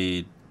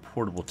a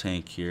portable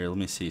tank here. Let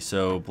me see.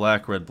 So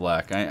black, red,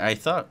 black. I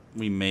thought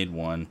we made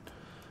one.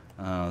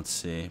 Let's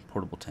see.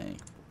 Portable tank.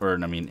 Or,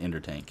 I mean, ender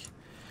tank.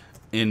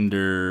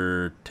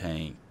 Ender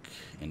tank.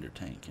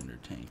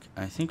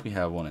 I think we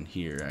have one in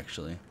here,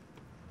 actually.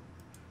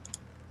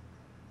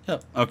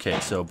 Yep. Okay,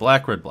 so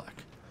black, red,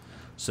 black.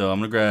 So I'm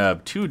going to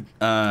grab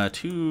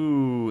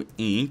two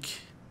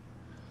ink.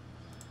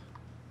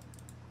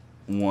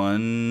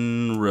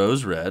 1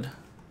 rose red.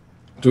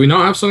 Do we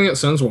not have something that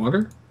sends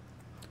water?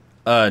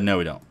 No,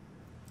 we don't.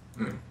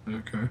 Oh,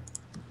 okay.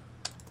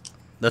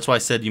 That's why I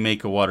said you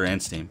make a water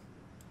and steam.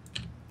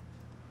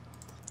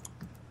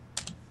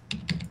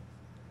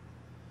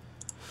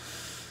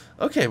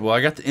 Okay, well,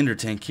 I got the ender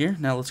tank here.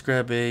 Now let's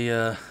grab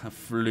a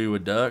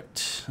fluid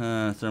duct.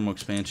 Thermal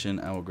expansion,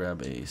 I will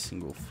grab a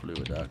single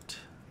fluid duct.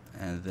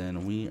 And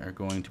then we are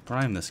going to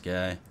prime this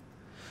guy.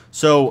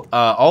 So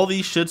all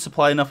these should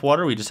supply enough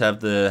water. We just have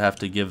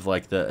to give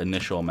like the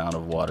initial amount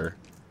of water.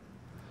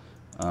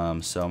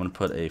 So I'm gonna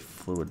put a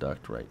fluid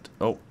duct right.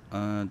 Oh,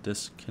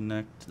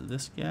 disconnect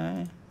this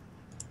guy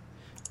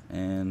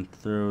and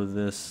throw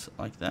this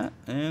like that,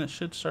 and it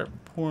should start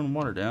pouring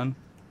water down.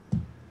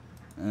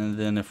 And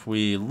then if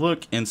we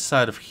look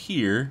inside of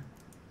here,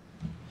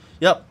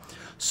 yep.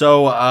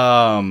 So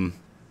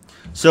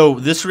so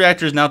this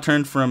reactor is now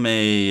turned from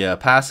a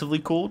passively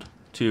cooled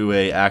to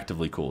a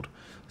actively cooled.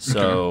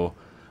 So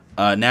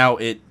now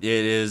it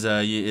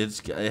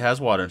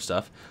has water and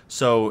stuff.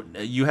 So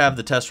you have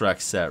the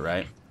Tesseract set,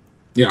 right?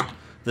 Yeah.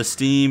 The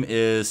steam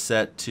is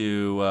set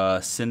to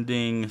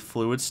sending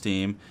fluid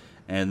steam,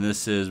 and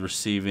this is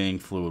receiving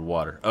fluid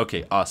water.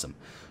 Okay, awesome.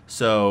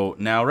 So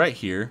now right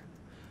here,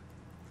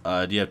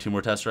 do you have 2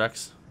 more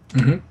Tesseracts?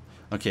 Mm-hmm.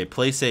 Okay,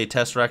 place a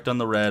Tesseract on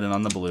the red and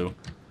on the blue.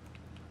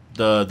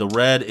 The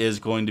red is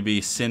going to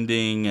be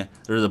sending,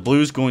 or the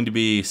blue is going to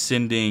be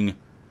sending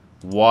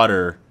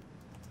water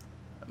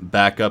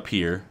back up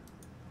here.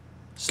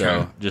 So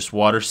okay. Just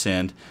water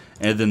send.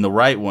 And then the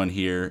right one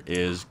here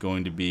is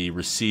going to be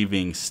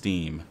receiving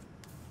steam.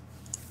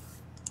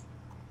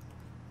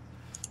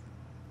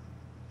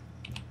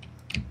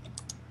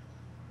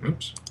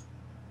 Oops.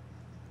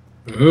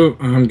 Oh,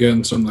 I'm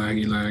getting some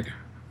laggy lag.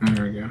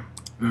 There we go.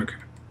 Okay.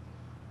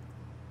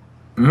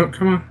 Oh,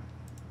 come on.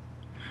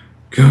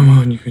 Come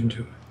on, you can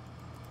do it.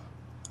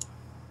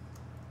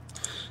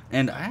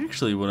 And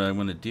actually what I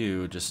want to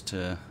do, just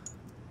to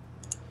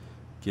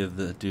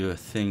do a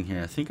thing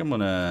here, I think I'm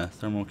going to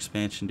thermal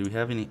expansion. Do we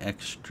have any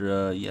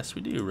extra? Yes,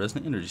 we do.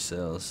 Resonant energy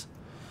cells.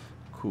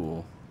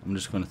 Cool. I'm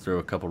just going to throw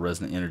a couple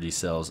resonant energy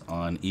cells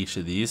on each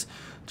of these,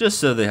 just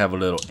so they have a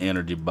little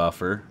energy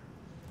buffer.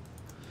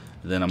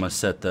 Then I'm going to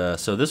set the...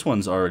 So this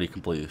one's already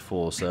completely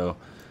full. So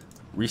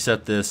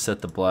reset this,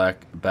 set the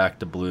black back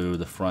to blue,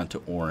 the front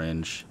to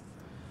orange.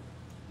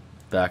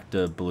 Back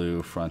to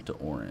blue, front to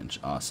orange.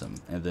 Awesome.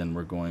 And then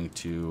we're going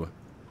to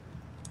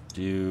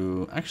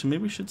do... Actually,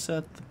 maybe we should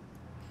set...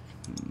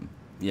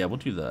 Yeah, we'll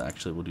do the...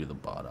 Actually, we'll do the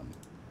bottom.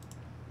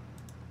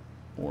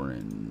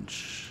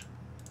 Orange.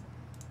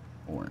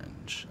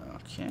 Orange.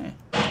 Okay.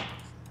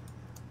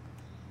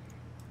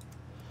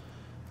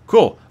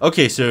 Cool.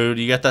 Okay, so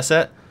do you got that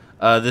set?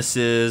 This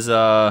is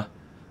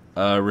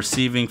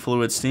receiving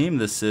fluid steam.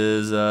 This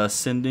is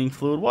sending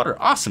fluid water.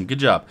 Awesome. Good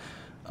job.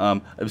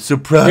 I'm so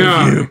proud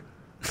of you.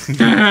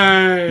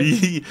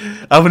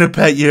 I'm going to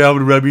pet you. I'm going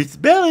to rub your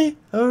belly.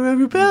 I'm going to rub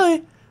your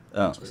belly.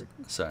 Oh,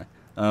 sorry.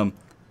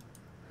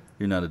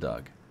 You're not a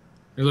dog.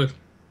 Hey, look.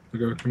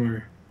 Look, come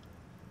over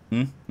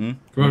here. Come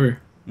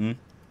over here.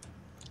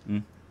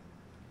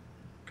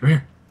 Come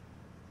here.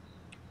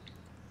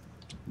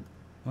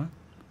 What?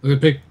 Look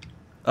at the pig.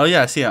 Oh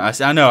yeah, I see him.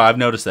 I know. I've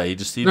noticed that. He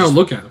just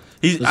look at him.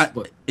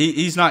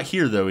 He's not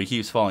here though. He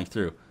keeps falling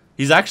through.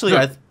 He's actually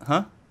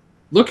huh?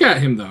 Look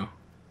at him though.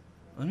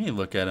 Let me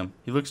look at him.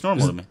 He looks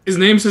normal to me. His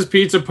name says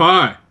Pizza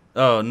Pie.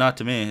 Oh, not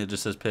to me. It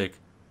just says pig.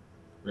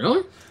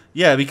 Really?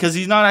 Yeah, because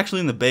he's not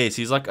actually in the base.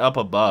 He's like up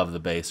above the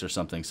base or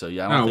something. So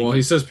yeah. Oh well,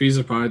 he says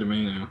Pizza Pie to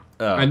me now.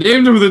 Oh. I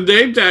named him with a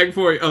name tag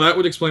for you. Oh, that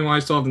would explain why I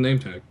still have the name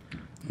tag.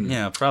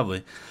 Yeah,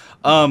 probably.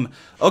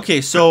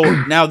 Okay, so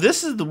now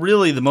this is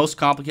really the most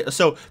complicated.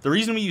 So the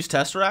reason we use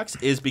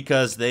Tesseracts is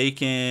because they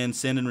can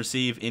send and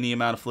receive any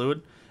amount of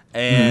fluid.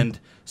 And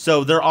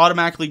so they're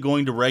automatically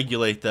going to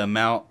regulate the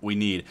amount we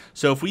need.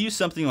 So if we use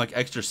something like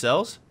extra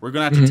cells, we're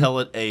going to have to tell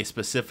it a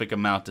specific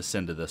amount to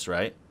send to this,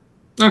 right?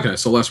 Okay,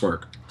 so less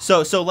work.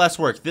 So less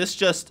work. This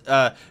just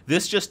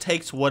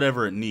takes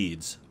whatever it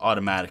needs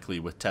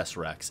automatically with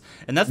Tesseracts,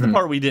 and that's the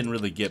part we didn't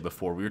really get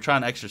before. We were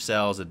trying extra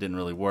cells, it didn't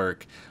really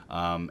work.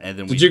 And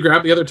then did you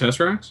grab the other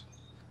Tesseracts?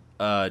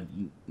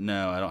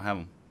 No, I don't have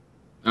them.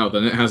 Oh,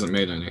 then it hasn't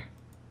made any.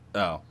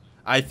 Oh,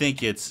 I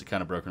think it's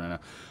kind of broken right now.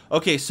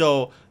 Okay,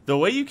 so the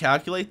way you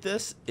calculate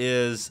this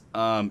is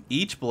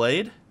each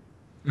blade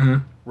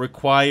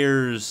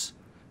requires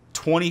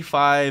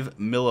 25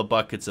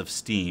 millibuckets of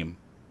steam.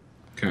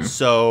 Okay.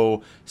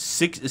 So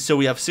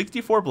we have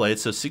 64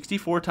 blades. So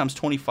 64 times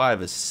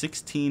 25 is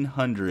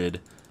 1,600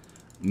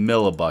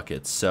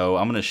 millibuckets. So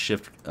I'm gonna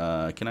shift.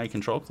 Can I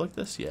control click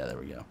this? Yeah, there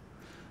we go.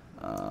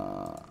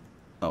 Oh.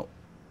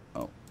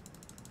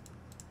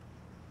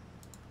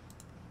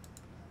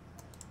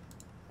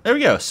 There we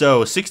go. So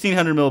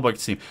 1,600 millibuckets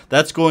steam.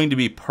 That's going to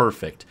be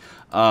perfect.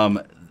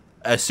 As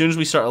soon as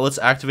we start, let's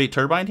activate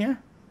turbine here.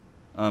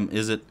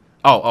 Is it?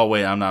 Oh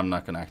wait, I'm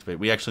not gonna activate.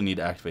 We actually need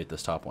to activate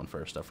this top one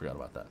first. I forgot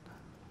about that.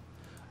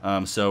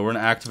 So we're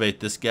going to activate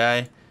this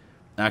guy,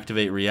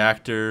 activate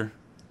reactor.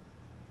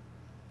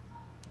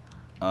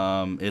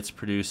 It's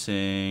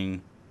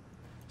producing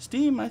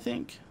steam, I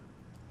think.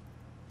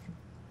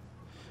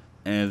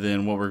 And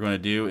then what we're going to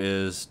do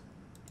is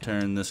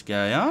turn this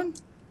guy on.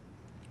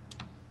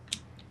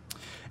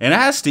 And it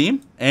has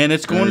steam, and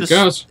it's going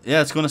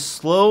it's going to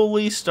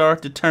slowly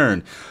start to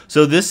turn.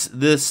 So this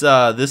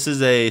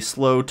is a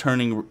slow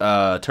turning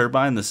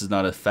turbine. This is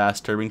not a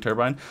fast turning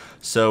turbine.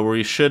 So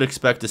we should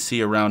expect to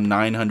see around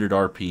 900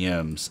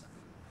 RPMs,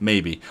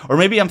 maybe, or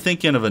maybe I'm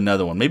thinking of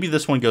another one. Maybe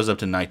this one goes up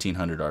to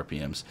 1900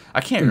 RPMs.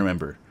 I can't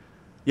remember.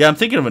 Yeah, I'm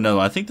thinking of another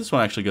one. I think this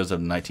one actually goes up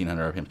to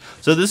 1900 RPMs.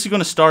 So this is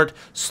going to start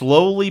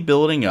slowly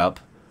building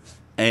up,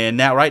 and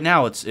now right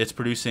now it's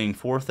producing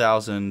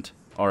 4,000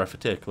 RF a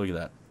tick. Look at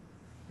that.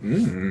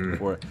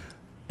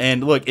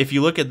 And look, if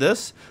you look at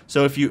this,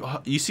 so if you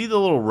see the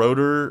little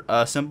rotor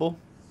symbol,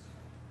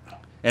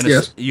 and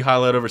you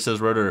highlight over, it says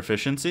rotor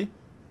efficiency.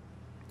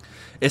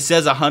 It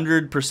says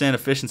 100%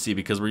 efficiency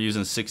because we're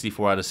using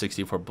 64 out of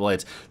 64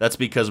 blades. That's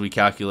because we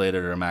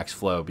calculated our max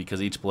flow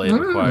because each blade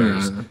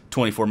requires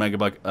 24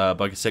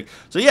 megabuckets tick.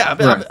 So yeah,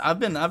 I've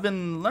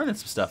been learning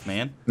some stuff,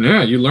 man.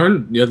 Yeah, you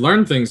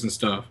learn things and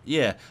stuff.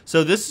 Yeah,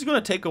 so this is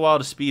going to take a while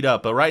to speed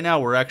up, but right now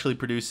we're actually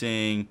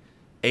producing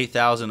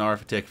 8,000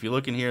 RF a tick. If you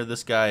look in here,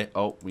 this guy,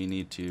 we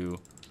need to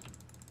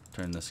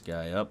turn this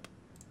guy up.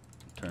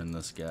 Turn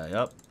this guy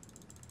up.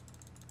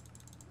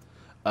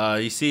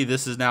 You see,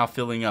 this is now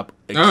filling up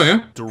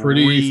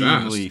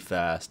extremely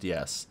fast.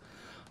 Yes.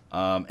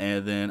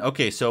 And then,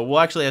 okay, so we'll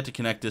actually have to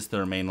connect this to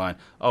our main line.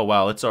 Oh,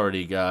 wow, it's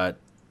already got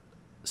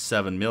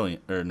 7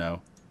 million, or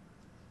no.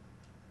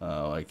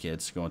 Oh, okay,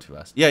 it's going too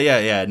fast.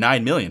 Yeah,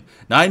 9 million.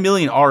 9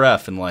 million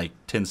RF in like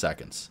 10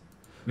 seconds.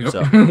 Yep.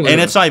 So,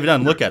 and it's not even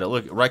done. Look at it.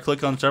 Look, right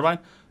click on the turbine.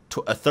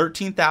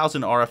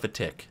 13,000 RF a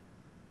tick.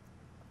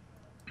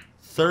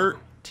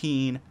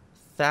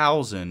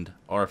 13,000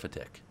 RF a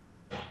tick.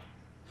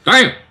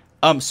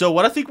 Damn. So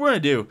what I think we're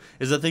going to do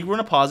is I think we're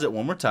going to pause it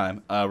one more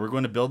time. We're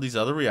going to build these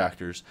other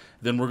reactors.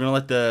 Then we're going to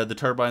let the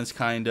turbines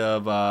kind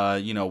of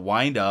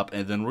wind up,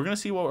 and then we're going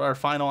to see what our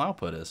final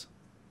output is.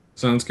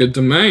 Sounds good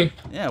to me.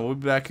 Yeah, we'll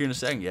be back here in a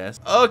second, guys.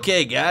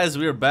 Okay, guys,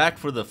 we are back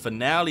for the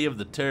finale of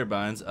the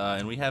turbines,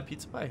 and we have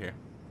Pizza Pie here.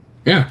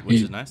 Yeah, which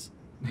is nice.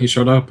 He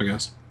showed up, I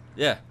guess.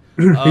 Yeah.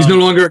 He's no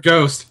longer a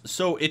ghost.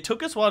 So it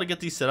took us a while to get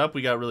these set up.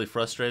 We got really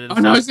frustrated. Oh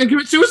no, he's gonna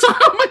commit suicide!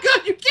 Oh my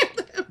god, you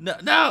killed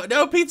him!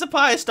 No, Pizza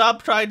Pie,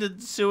 stop trying to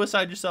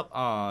suicide yourself.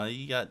 Aw,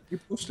 you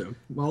pushed him.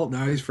 Well,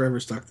 now he's forever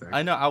stuck there.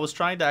 I know. I was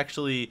trying to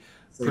actually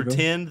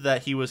pretend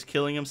that he was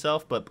killing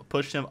himself, but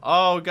pushed him.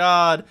 Oh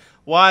god,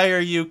 why are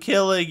you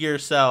killing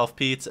yourself,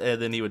 Pizza?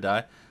 And then he would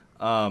die.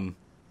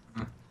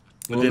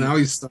 Well, now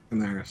he's stuck in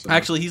there. So.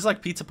 Actually, he's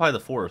like Pizza Pie the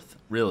 4th,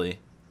 really,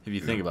 if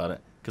you think about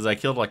it. Because I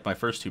killed like my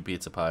first 2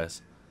 Pizza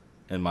Pies.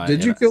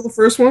 Did you kill the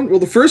first one? Well,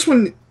 the first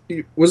one,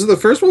 was it the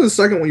first one or the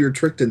second one you were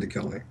tricked into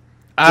killing?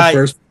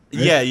 Right?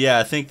 Yeah,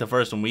 I think the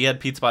first one. We had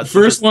Pizza Pies. The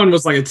first one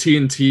was like a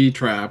TNT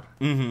trap.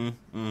 No.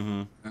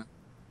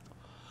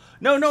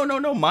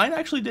 Mine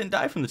actually didn't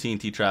die from the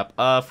TNT trap.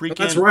 Freaking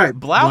that's right.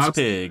 Blouse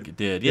Pig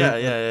did.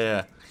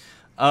 Yeah.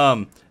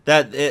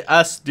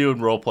 Us doing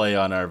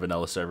roleplay on our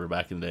vanilla server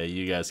back in the day.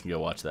 You guys can go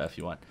watch that if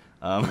you want.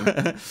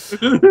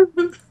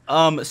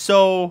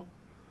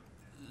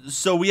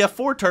 So we have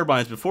 4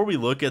 turbines. Before we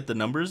look at the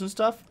numbers and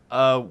stuff,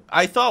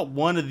 I thought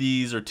one of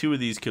these or 2 of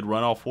these could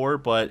run all 4,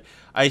 but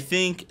I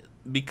think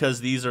because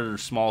these are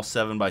small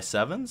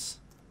 7x7s,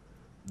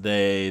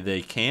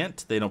 they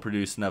can't. They don't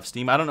produce enough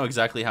steam. I don't know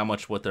exactly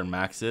what their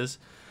max is,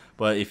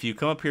 but if you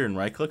come up here and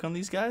right-click on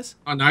these guys...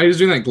 Oh, now he's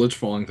doing that glitch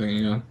falling thing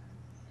again.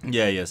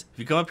 Yeah, he is. If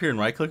you come up here and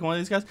right-click on one of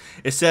these guys,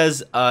 it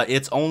says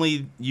it's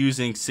only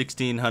using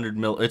 1,600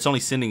 It's only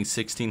sending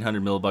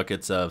 1,600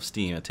 millibuckets of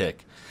steam a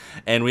tick,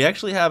 and we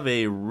actually have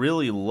a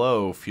really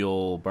low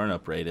fuel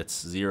burn-up rate.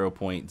 It's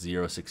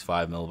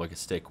 0.065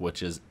 millibuckets a tick,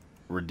 which is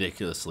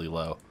ridiculously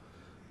low.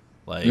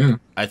 Like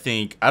I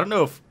don't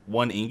know if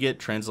 1 ingot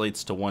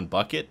translates to 1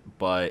 bucket,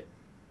 but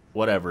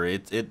whatever. I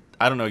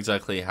don't know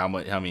exactly how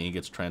many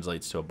ingots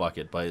translates to a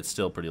bucket, but it's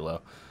still pretty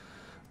low.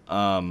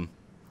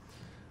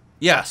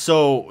 Yeah,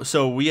 so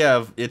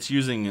it's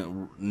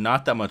using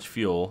not that much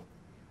fuel,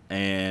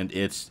 and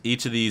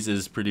each of these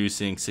is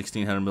producing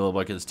 1,600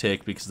 millibuckets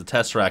tick because the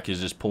test rack is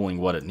just pulling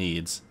what it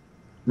needs.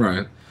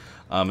 Right.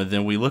 And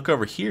then we look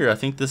over here. I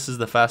think this is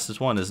the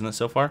fastest one, isn't it,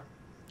 so far?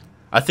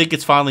 I think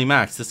it's finally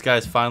maxed. This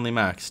guy's finally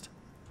maxed.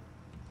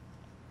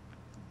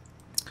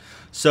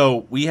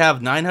 So we have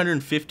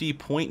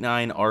 950.9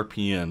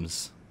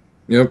 RPMs.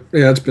 Yep.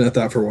 Yeah, it's been at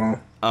that for a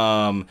while.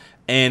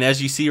 And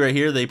as you see right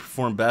here, they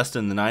perform best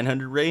in the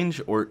 900 range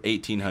or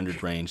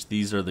 1800 range.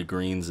 These are the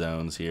green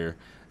zones here.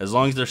 As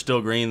long as they're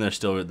still green, they're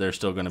still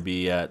going to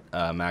be at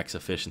max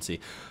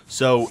efficiency.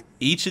 So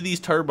each of these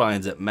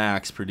turbines at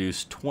max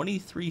produce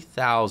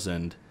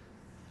 23,000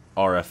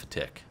 RF a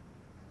tick.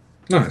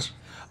 Nice.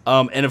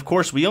 And of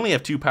course, we only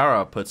have 2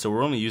 power outputs, so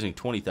we're only using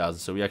 20,000.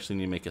 So we actually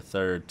need to make a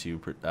third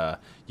to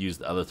use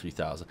the other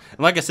 3,000. And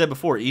like I said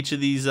before, each of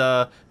these,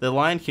 the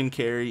line can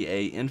carry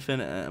a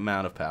infinite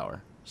amount of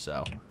power.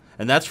 So,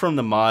 and that's from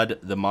the mod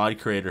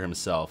creator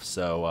himself.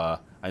 So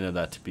I know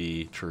that to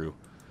be true.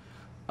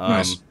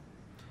 Nice.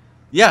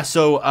 Yeah.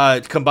 So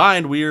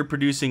combined, we are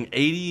producing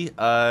 80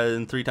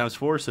 and 3 times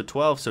 4, so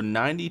 12, so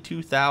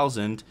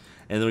 92,000.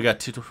 And then we got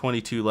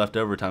 222 left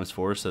over times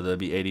 4, so that'd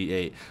be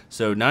 88.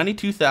 So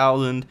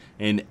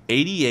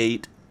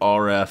 92,088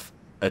 RF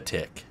a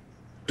tick.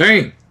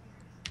 Dang,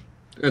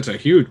 that's a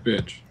huge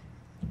bitch.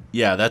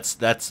 Yeah,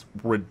 that's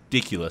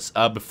ridiculous.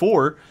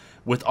 Before,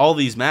 with all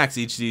these max,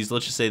 each of these,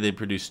 let's just say they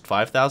produced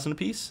 5,000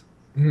 apiece.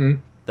 Mm-hmm.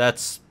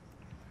 That's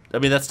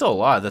still a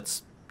lot.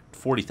 That's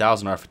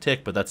 40,000 RF a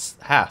tick, but that's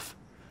half.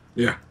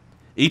 Yeah.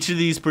 Each of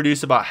these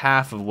produce about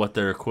half of what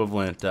their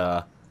equivalent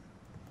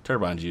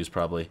turbines use,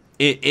 probably.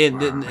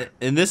 And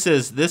this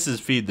is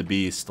feed the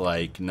beast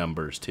like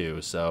numbers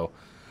too. So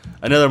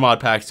another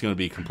mod pack is going to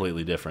be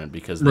completely different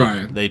because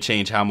they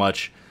change how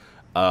much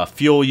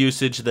fuel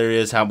usage there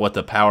is, what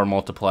the power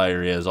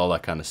multiplier is, all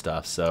that kind of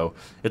stuff. So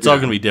it's all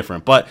going to be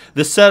different. But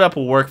the setup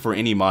will work for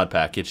any mod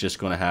pack. It's just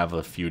going to have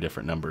a few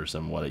different numbers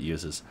and what it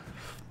uses.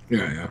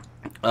 Yeah.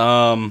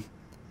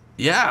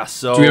 Yeah.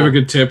 So do we have a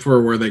good tip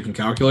for where they can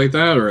calculate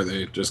that, or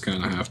they just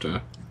kind of have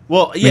to?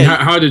 Well, yeah. I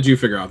mean, how did you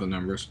figure out the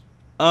numbers?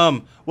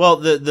 Well,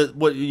 the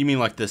what you mean,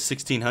 like the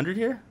 1,600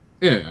 here?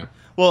 Yeah.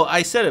 Well,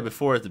 I said it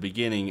before at the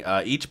beginning.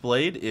 Each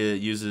blade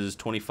uses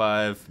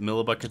 25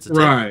 millibuckets a tick.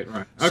 Right.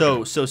 Okay.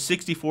 So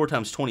 64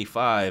 times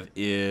 25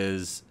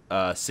 is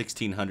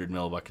 1,600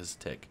 millibuckets a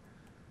tick.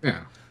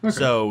 Yeah. Okay.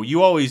 So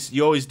you always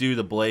do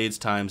the blades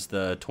times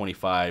the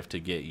 25 to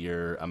get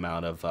your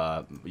amount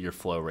of your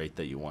flow rate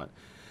that you want.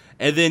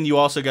 And then you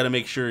also got to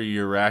make sure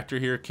your reactor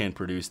here can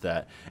produce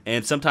that.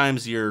 And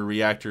sometimes your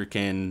reactor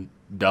can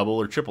double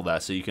or triple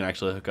that, so you can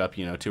actually hook up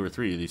 2 or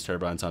 3 of these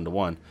turbines onto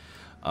one.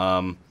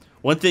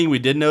 One thing we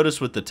did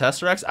notice with the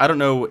Tesseracts, I don't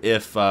know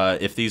if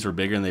these were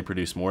bigger and they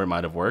produced more, it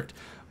might have worked,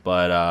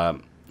 but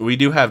we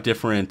do have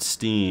different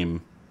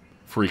steam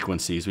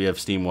frequencies. We have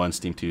steam 1,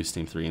 steam 2,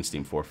 steam 3, and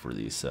steam 4 for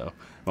these, so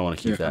I want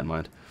to keep that in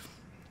mind.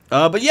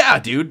 But yeah,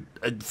 dude,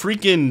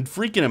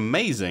 freaking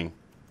amazing.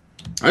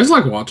 I just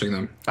like watching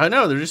them. I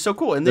know, they're just so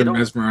cool, and they're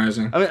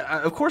mesmerizing. I mean,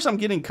 of course, I'm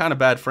getting kind of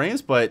bad frames,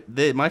 but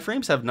my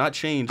frames have not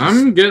changed.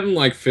 I'm getting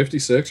like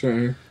 56 right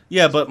here.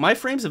 Yeah, but my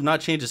frames have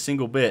not changed a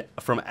single bit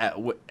from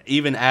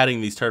even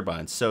adding these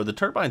turbines. So the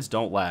turbines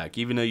don't lag,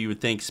 even though you would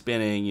think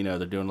spinning, you know,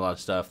 they're doing a lot of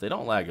stuff. They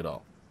don't lag at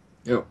all.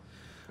 Yep.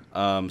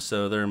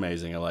 So they're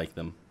amazing. I like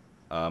them.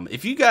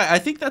 If you guys, I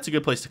think that's a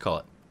good place to call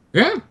it.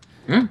 Yeah.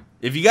 Yeah.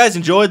 If you guys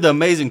enjoyed the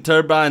amazing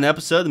turbine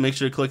episode, then make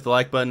sure to click the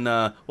like button.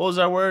 What was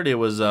our word? It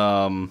was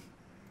I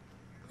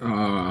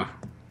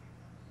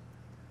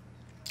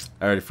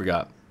already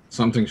forgot.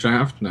 Something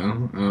shaft?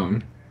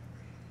 No.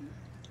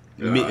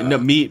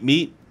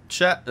 Meat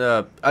chat.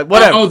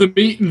 Whatever. Oh,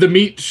 the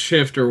meat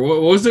shifter.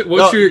 What was it?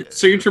 What's your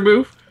signature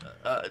move?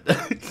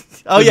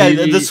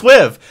 The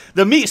swiv,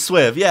 the meat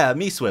swiv, yeah,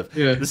 meat swiv.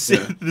 Yeah,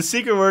 the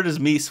secret word is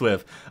meat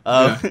swiv.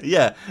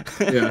 Yeah.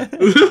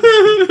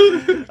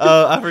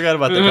 I forgot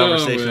about the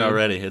conversation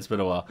already. It's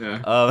been a while.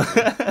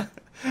 Yeah.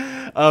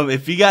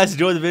 If you guys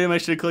enjoyed the video,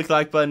 make sure to click the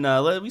like button.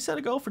 We set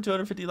a goal for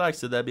 250 likes,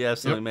 so that'd be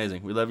absolutely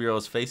amazing. We love your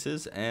all's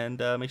faces, and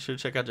make sure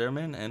to check out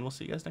German, and we'll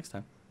see you guys next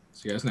time.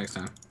 See you guys next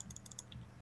time.